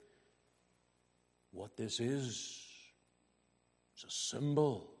communicant what this is. It's a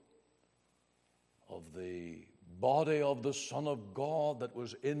symbol of the body of the Son of God that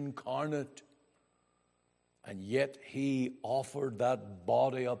was incarnate, and yet he offered that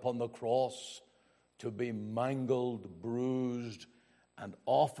body upon the cross to be mangled, bruised, and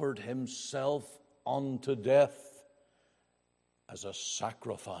offered himself unto death as a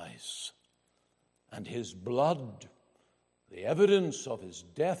sacrifice. And his blood, the evidence of his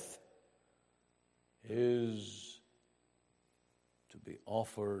death, is to be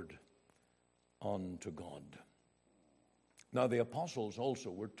offered unto God. Now, the apostles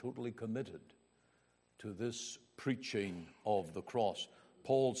also were totally committed to this preaching of the cross.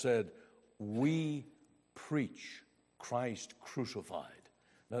 Paul said, "We preach Christ crucified."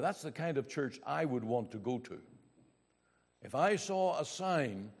 Now, that's the kind of church I would want to go to. If I saw a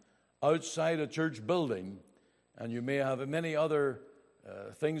sign outside a church building, and you may have many other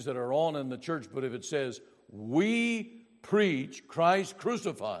things that are on in the church, but if it says, "We preach Christ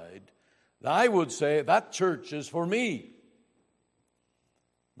crucified," I would say that church is for me.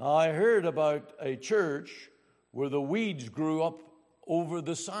 Now, I heard about a church where the weeds grew up over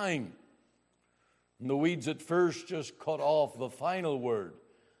the sign. And the weeds at first just cut off the final word.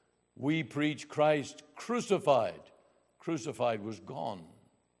 "We preach Christ crucified." Crucified was gone.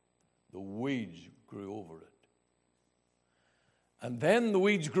 The weeds grew over it. And then the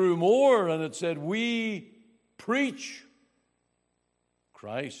weeds grew more, and it said, "We preach."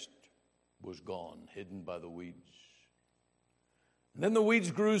 Christ was gone, hidden by the weeds. And then the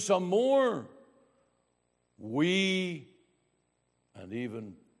weeds grew some more. "We," and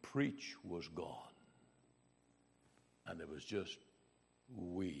even "preach" was gone. And it was just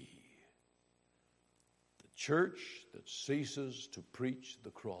 "we." The church that ceases to preach the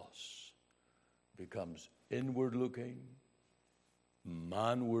cross becomes inward looking,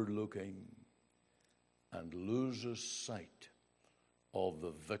 manward looking, and loses sight of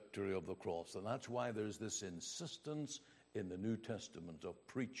the victory of the cross. And that's why there's this insistence in the New Testament of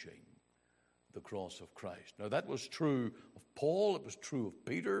preaching the cross of Christ. Now, that was true of Paul, it was true of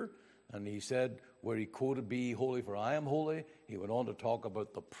Peter, and he said, where he quoted, "Be ye holy, for I am holy," he went on to talk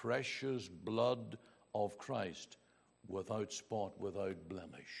about the precious blood of Christ, without spot, without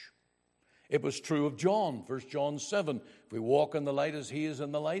blemish. It was true of John, 1 John 7. If we walk in the light as he is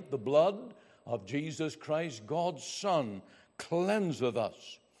in the light, the blood of Jesus Christ, God's Son, cleanseth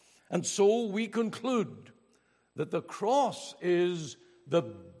us. And so we conclude that the cross is the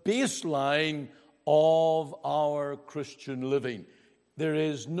baseline of our Christian living. There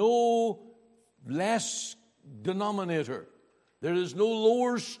is no less denominator. There is no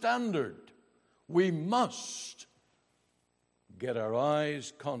lower standard. We must get our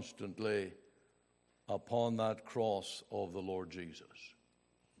eyes constantly upon that cross of the Lord Jesus.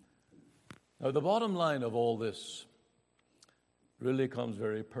 Now, the bottom line of all this really comes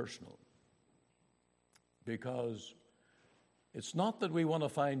very personal, because it's not that we want to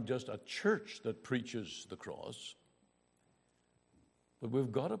find just a church that preaches the cross, but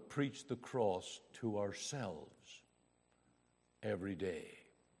we've got to preach the cross to ourselves every day.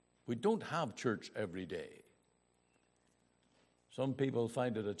 We don't have church every day. Some people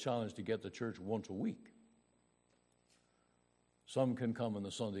find it a challenge to get to church once a week. Some can come on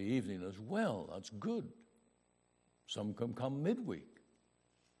the Sunday evening as well. That's good. Some can come midweek.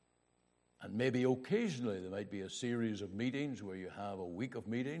 And maybe occasionally there might be a series of meetings where you have a week of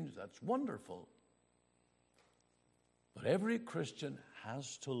meetings. That's wonderful. But every Christian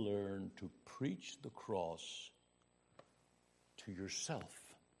has to learn to preach the cross to yourself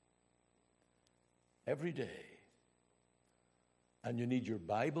every day. And you need your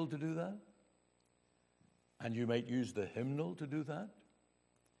Bible to do that. And you might use the hymnal to do that.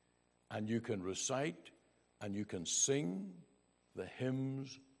 And you can recite and you can sing the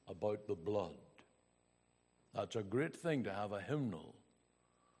hymns about the blood. That's a great thing to have a hymnal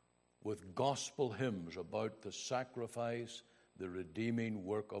with gospel hymns about the sacrifice, the redeeming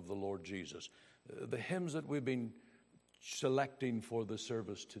work of the Lord Jesus. The hymns that we've been selecting for the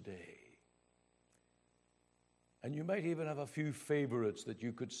service today. And you might even have a few favorites that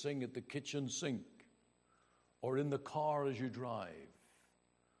you could sing at the kitchen sink, or in the car as you drive,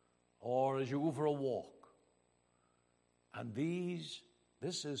 or as you go for a walk. And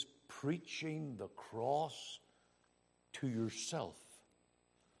this is preaching the cross to yourself.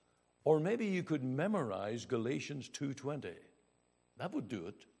 Or maybe you could memorize Galatians 2:20. That would do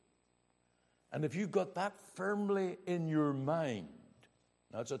it. And if you've got that firmly in your mind,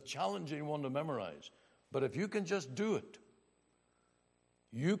 now it's a challenging one to memorize, but if you can just do it,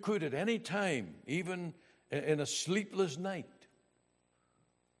 you could at any time, even in a sleepless night,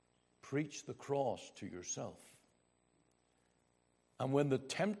 preach the cross to yourself. And when the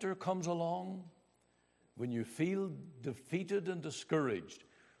tempter comes along, when you feel defeated and discouraged,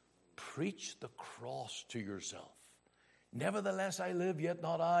 preach the cross to yourself. Nevertheless, I live, yet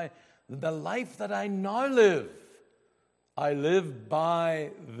not I. The life that I now live, I live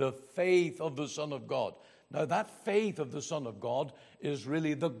by the faith of the Son of God. Now, that faith of the Son of God is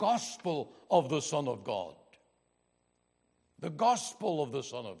really the gospel of the Son of God. The gospel of the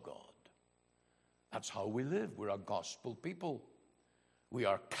Son of God. That's how we live. We're a gospel people. We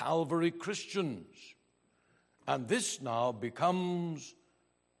are Calvary Christians. And this now becomes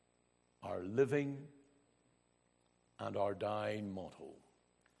our living and our dying motto.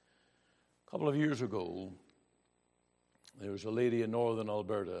 A couple of years ago, there was a lady in northern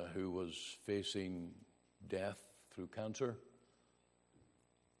Alberta who was facing death through cancer.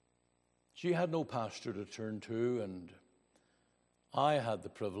 She had no pastor to turn to, and I had the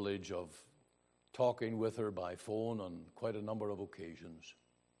privilege of talking with her by phone on quite a number of occasions.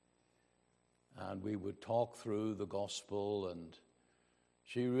 And we would talk through the gospel, and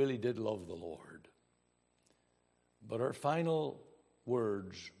she really did love the Lord. But her final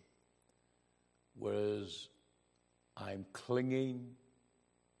words was, I'm clinging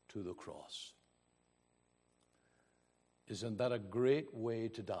to the cross. Isn't that a great way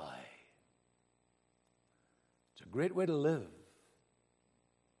to die? It's a great way to live.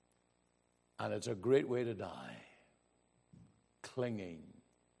 And it's a great way to die, clinging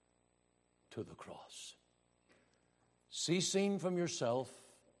to the cross. Ceasing from yourself,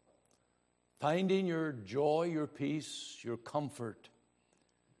 finding your joy, your peace, your comfort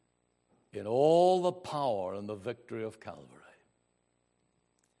in all the power and the victory of Calvary.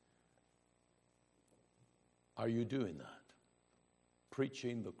 Are you doing that?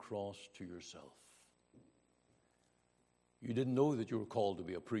 Preaching the cross to yourself. You didn't know that you were called to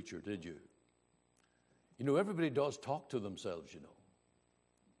be a preacher, did you? You know, everybody does talk to themselves, you know.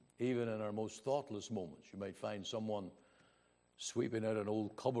 Even in our most thoughtless moments, you might find someone sweeping out an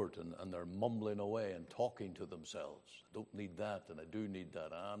old cupboard and they're mumbling away and talking to themselves. I don't need that, and I do need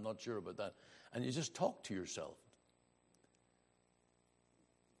that. I'm not sure about that. And you just talk to yourself.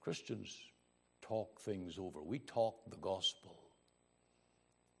 Christians, talk things over. We talk the gospel.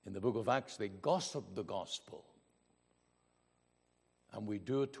 In the book of Acts, they gossip the gospel. And we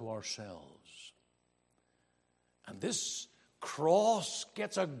do it to ourselves. And this cross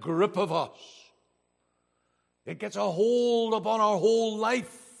gets a grip of us. It gets a hold upon our whole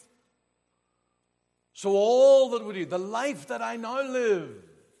life. So all that we do, the life that I now live,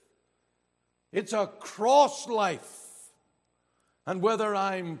 it's a cross life. And whether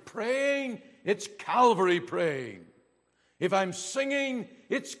I'm praying, it's Calvary praying. If I'm singing,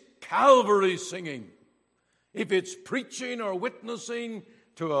 it's Calvary singing. If it's preaching or witnessing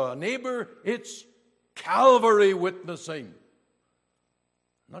to a neighbor, it's Calvary witnessing.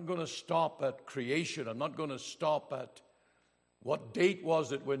 I'm not going to stop at creation. I'm not going to stop at what date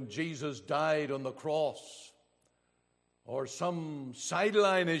was it when Jesus died on the cross, or some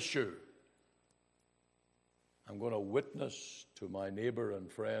sideline issue. I'm going to witness to my neighbor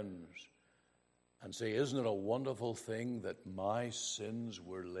and friends and say, isn't it a wonderful thing that my sins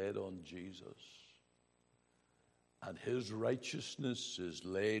were laid on Jesus and his righteousness is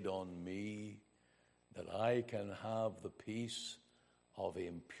laid on me, that I can have the peace of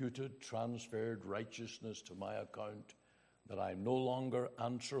imputed, transferred righteousness to my account, that I'm no longer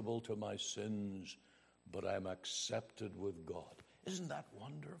answerable to my sins, but I'm accepted with God. Isn't that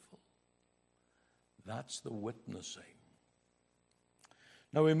wonderful? That's the witnessing.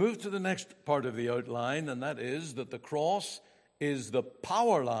 Now we move to the next part of the outline, and that is that the cross is the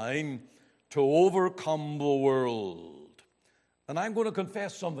power line to overcome the world. And I'm going to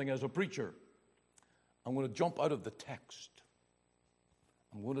confess something as a preacher. I'm going to jump out of the text.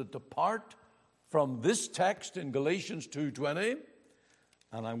 I'm going to depart from this text in Galatians 2:20,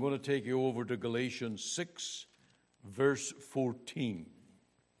 and I'm going to take you over to Galatians 6, verse 14.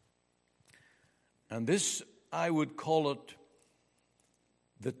 And this, I would call it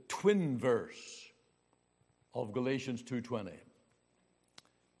the twin verse of Galatians 2:20.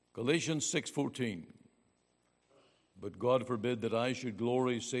 Galatians 6:14. But God forbid that I should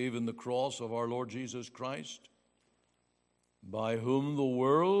glory save in the cross of our Lord Jesus Christ, by whom the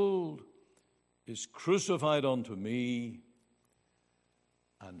world is crucified unto me,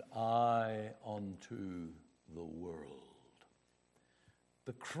 and I unto the world.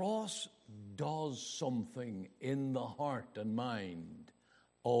 The cross does something in the heart and mind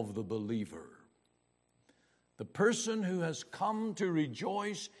of the believer. The person who has come to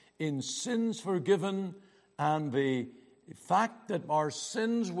rejoice in sins forgiven and the fact that our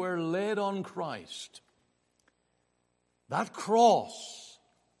sins were laid on Christ, that cross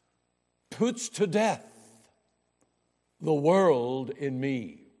puts to death the world in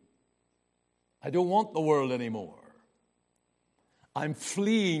me. I don't want the world anymore. I'm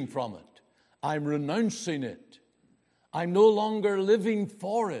fleeing from it. I'm renouncing it. I'm no longer living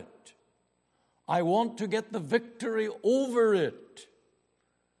for it. I want to get the victory over it.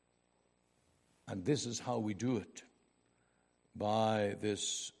 And this is how we do it, by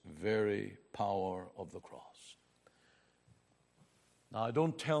this very power of the cross. Now,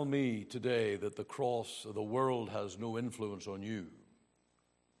 don't tell me today that the cross of the world has no influence on you.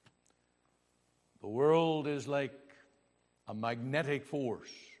 The world is like a magnetic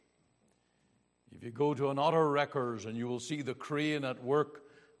force. If you go to an Auto Wreckers and you will see the crane at work,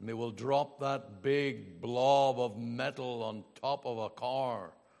 and they will drop that big blob of metal on top of a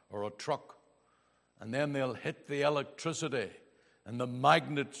car or a truck, and then they'll hit the electricity, and the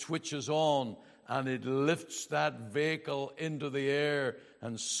magnet switches on, and it lifts that vehicle into the air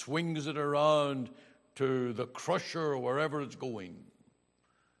and swings it around to the crusher or wherever it's going.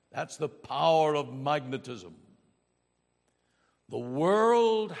 That's the power of magnetism. The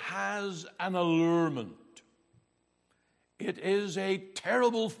world has an allurement. It is a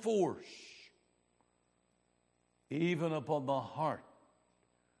terrible force, even upon the heart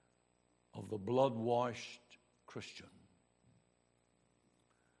of the blood-washed Christian.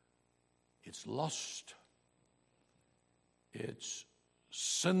 Its lust, its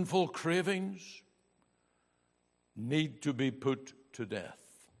sinful cravings need to be put to death.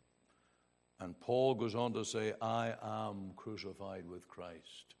 And Paul goes on to say, I am crucified with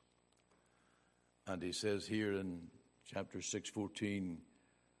Christ. And he says here in chapter 6:14,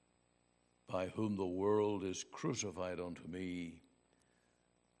 by whom the world is crucified unto me,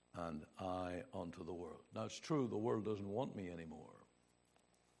 and I unto the world. Now it's true, the world doesn't want me anymore.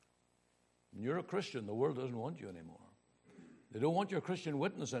 When you're a Christian, the world doesn't want you anymore. They don't want your Christian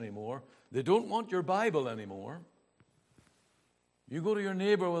witness anymore. They don't want your Bible anymore. You go to your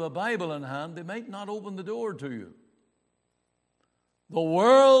neighbor with a Bible in hand, they might not open the door to you. The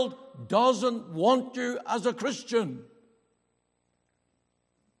world doesn't want you as a Christian.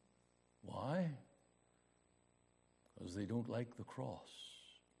 Why? because they don't like the cross.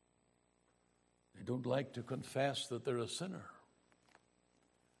 They don't like to confess that they're a sinner.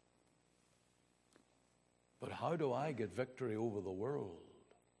 But how do I get victory over the world?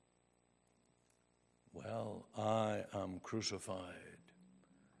 Well, I am crucified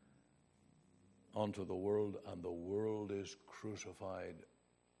unto the world, and the world is crucified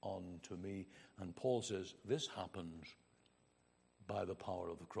unto me. And Paul says this happens by the power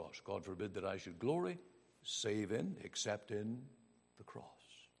of the cross. God forbid that I should glory, save in, except in the cross.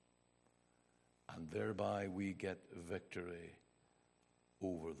 And thereby we get victory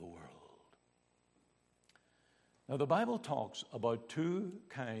over the world. Now, the Bible talks about two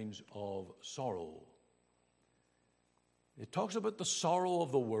kinds of sorrow. It talks about the sorrow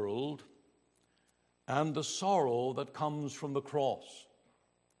of the world and the sorrow that comes from the cross.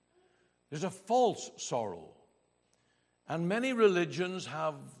 There's a false sorrow. And many religions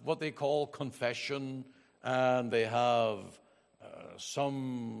have what they call confession, and they have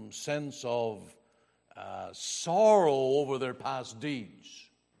some sense of sorrow over their past deeds.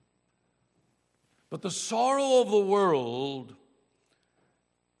 But the sorrow of the world,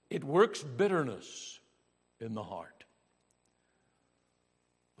 it works bitterness in the heart.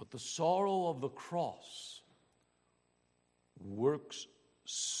 But the sorrow of the cross works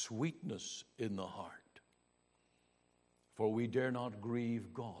sweetness in the heart. For we dare not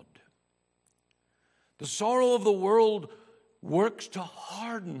grieve God. The sorrow of the world works to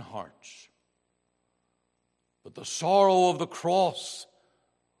harden hearts. But the sorrow of the cross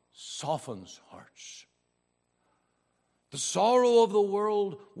softens hearts. The sorrow of the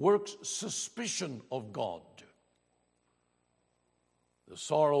world works suspicion of God. The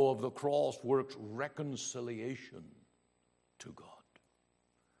sorrow of the cross works reconciliation to God.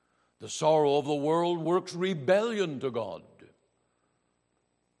 The sorrow of the world works rebellion to God.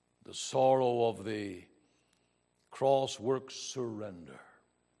 The sorrow of the cross works surrender.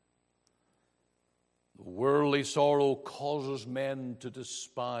 The worldly sorrow causes men to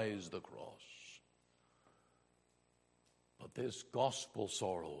despise the cross. But this gospel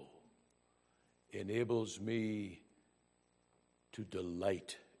sorrow enables me to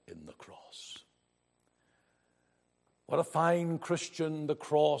delight in the cross. What a fine Christian the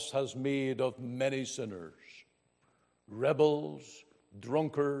cross has made of many sinners, rebels,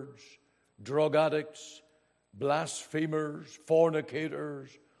 drunkards, drug addicts, blasphemers, fornicators,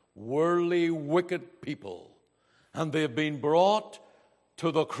 worldly, wicked people. And they have been brought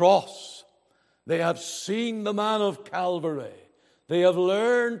to the cross. They have seen the man of Calvary. They have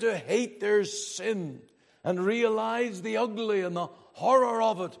learned to hate their sin and realize the ugly and the horror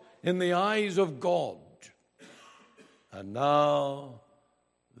of it in the eyes of God. And now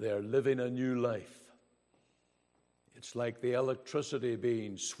they're living a new life. It's like the electricity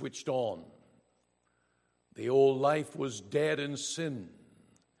being switched on. The old life was dead in sin,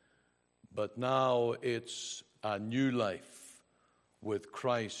 but now it's a new life with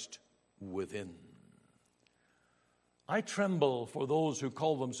Christ within. I tremble for those who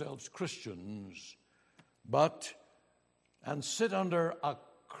call themselves Christians, and sit under a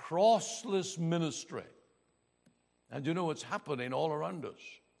crossless ministry. And you know, it's happening all around us.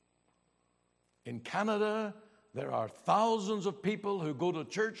 In Canada, there are thousands of people who go to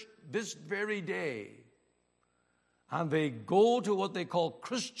church this very day. And they go to what they call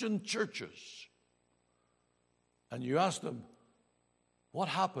Christian churches. And you ask them, what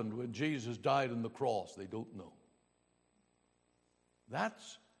happened when Jesus died on the cross? They don't know.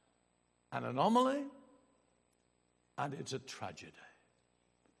 That's an anomaly, and it's a tragedy.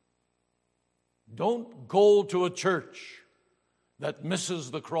 Don't go to a church that misses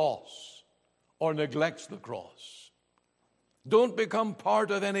the cross or neglects the cross. Don't become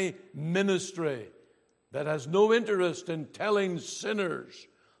part of any ministry that has no interest in telling sinners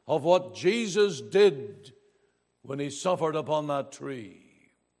of what Jesus did when he suffered upon that tree.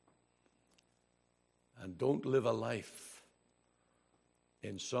 And don't live a life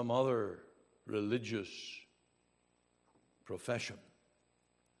in some other religious profession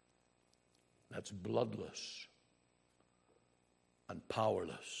that's bloodless and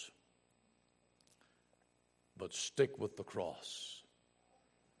powerless. But stick with the cross.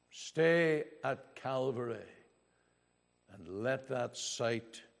 Stay at Calvary and let that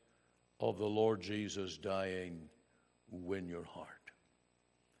sight of the Lord Jesus dying win your heart.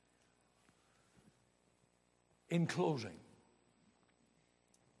 In closing,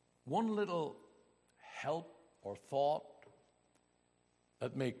 one little help or thought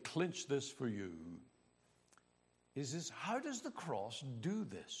that may clinch this for you is how does the cross do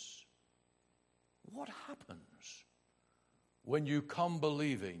this? What happens when you come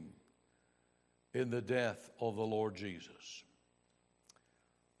believing in the death of the Lord Jesus?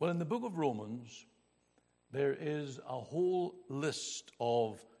 Well, in the book of Romans, there is a whole list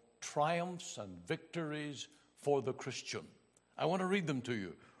of triumphs and victories for the Christian. I want to read them to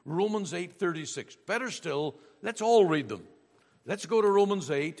you. Romans 8:36. Better still, let's all read them. Let's go to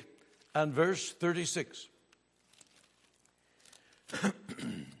Romans 8 and verse 36.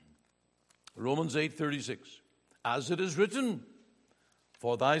 Romans 8:36. As it is written,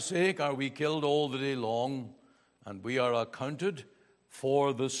 for thy sake are we killed all the day long, and we are accounted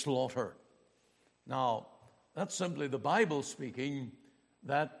for the slaughter. Now, that's simply the Bible speaking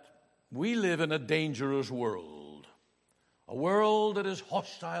that we live in a dangerous world. A world that is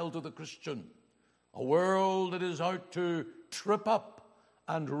hostile to the Christian. A world that is out to trip up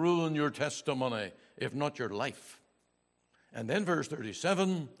and ruin your testimony, if not your life. And then verse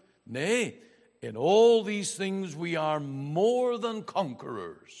 37, nay, in all these things we are more than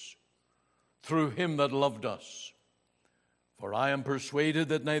conquerors through him that loved us. For I am persuaded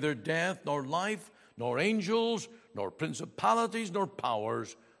that neither death, nor life, nor angels, nor principalities, nor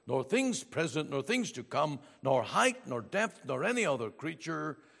powers, nor things present, nor things to come, nor height, nor depth, nor any other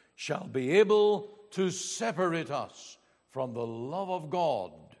creature shall be able to separate us from the love of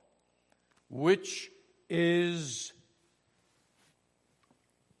God, which is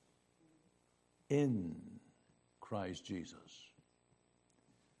in Christ Jesus.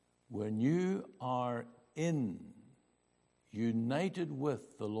 When you are united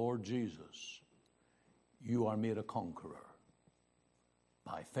with the Lord Jesus, you are made a conqueror.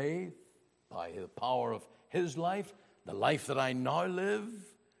 By faith, by the power of his life, the life that I now live,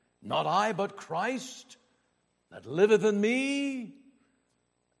 not I, but Christ, that liveth in me,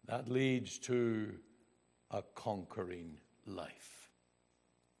 that leads to a conquering life.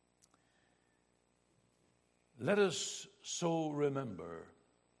 Let us so remember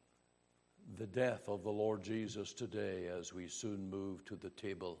the death of the Lord Jesus today as we soon move to the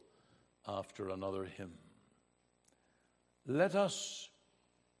table after another hymn. Let us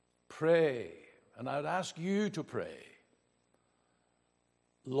pray, and I'd ask you to pray.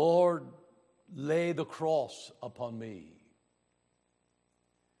 Lord, lay the cross upon me.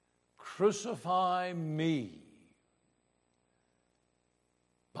 Crucify me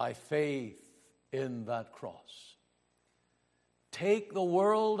by faith in that cross. Take the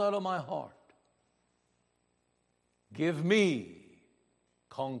world out of my heart. Give me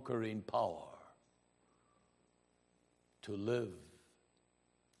conquering power to live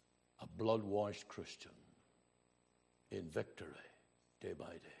a blood-washed Christian in victory day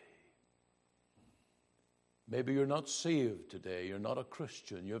by day. Maybe you're not saved today. You're not a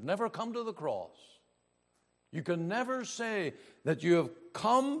Christian. You've never come to the cross. You can never say that you have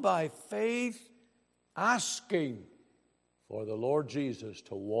come by faith asking for the Lord Jesus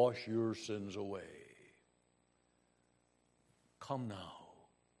to wash your sins away. Come now,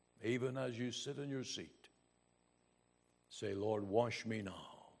 even as you sit in your seat. Say, Lord, wash me now.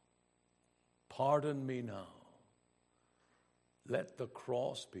 Pardon me now. Let the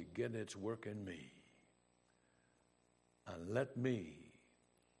cross begin its work in me. And let me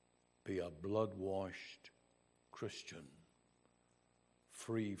be a blood-washed Christian,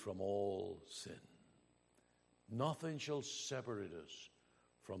 free from all sin. Nothing shall separate us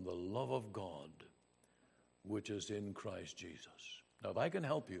from the love of God, which is in Christ Jesus. Now, if I can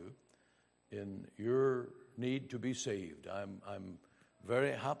help you in your need to be saved, I'm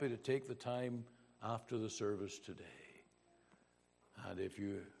very happy to take the time after the service today. And if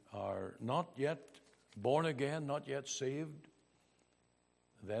you are not yet born again, not yet saved,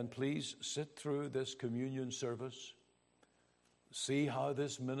 then please sit through this communion service. See how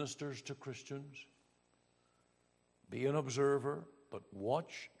this ministers to Christians. Be an observer, but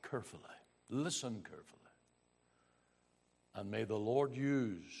watch carefully. Listen carefully. And may the Lord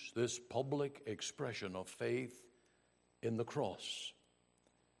use this public expression of faith in the cross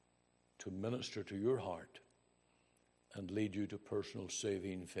to minister to your heart and lead you to personal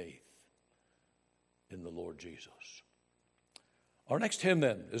saving faith in the Lord Jesus. Our next hymn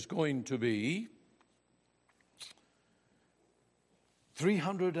then is going to be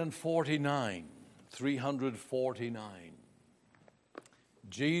 349. 349.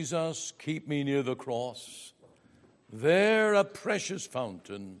 Jesus, keep me near the cross. There a precious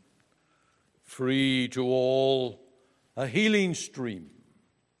fountain, free to all, a healing stream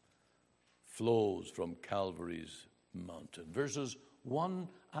flows from Calvary's mountain. Verses 1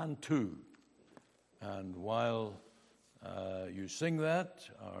 and 2. And while you sing that,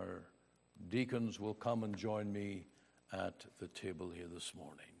 our deacons will come and join me at the table here this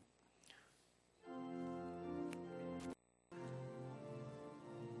morning.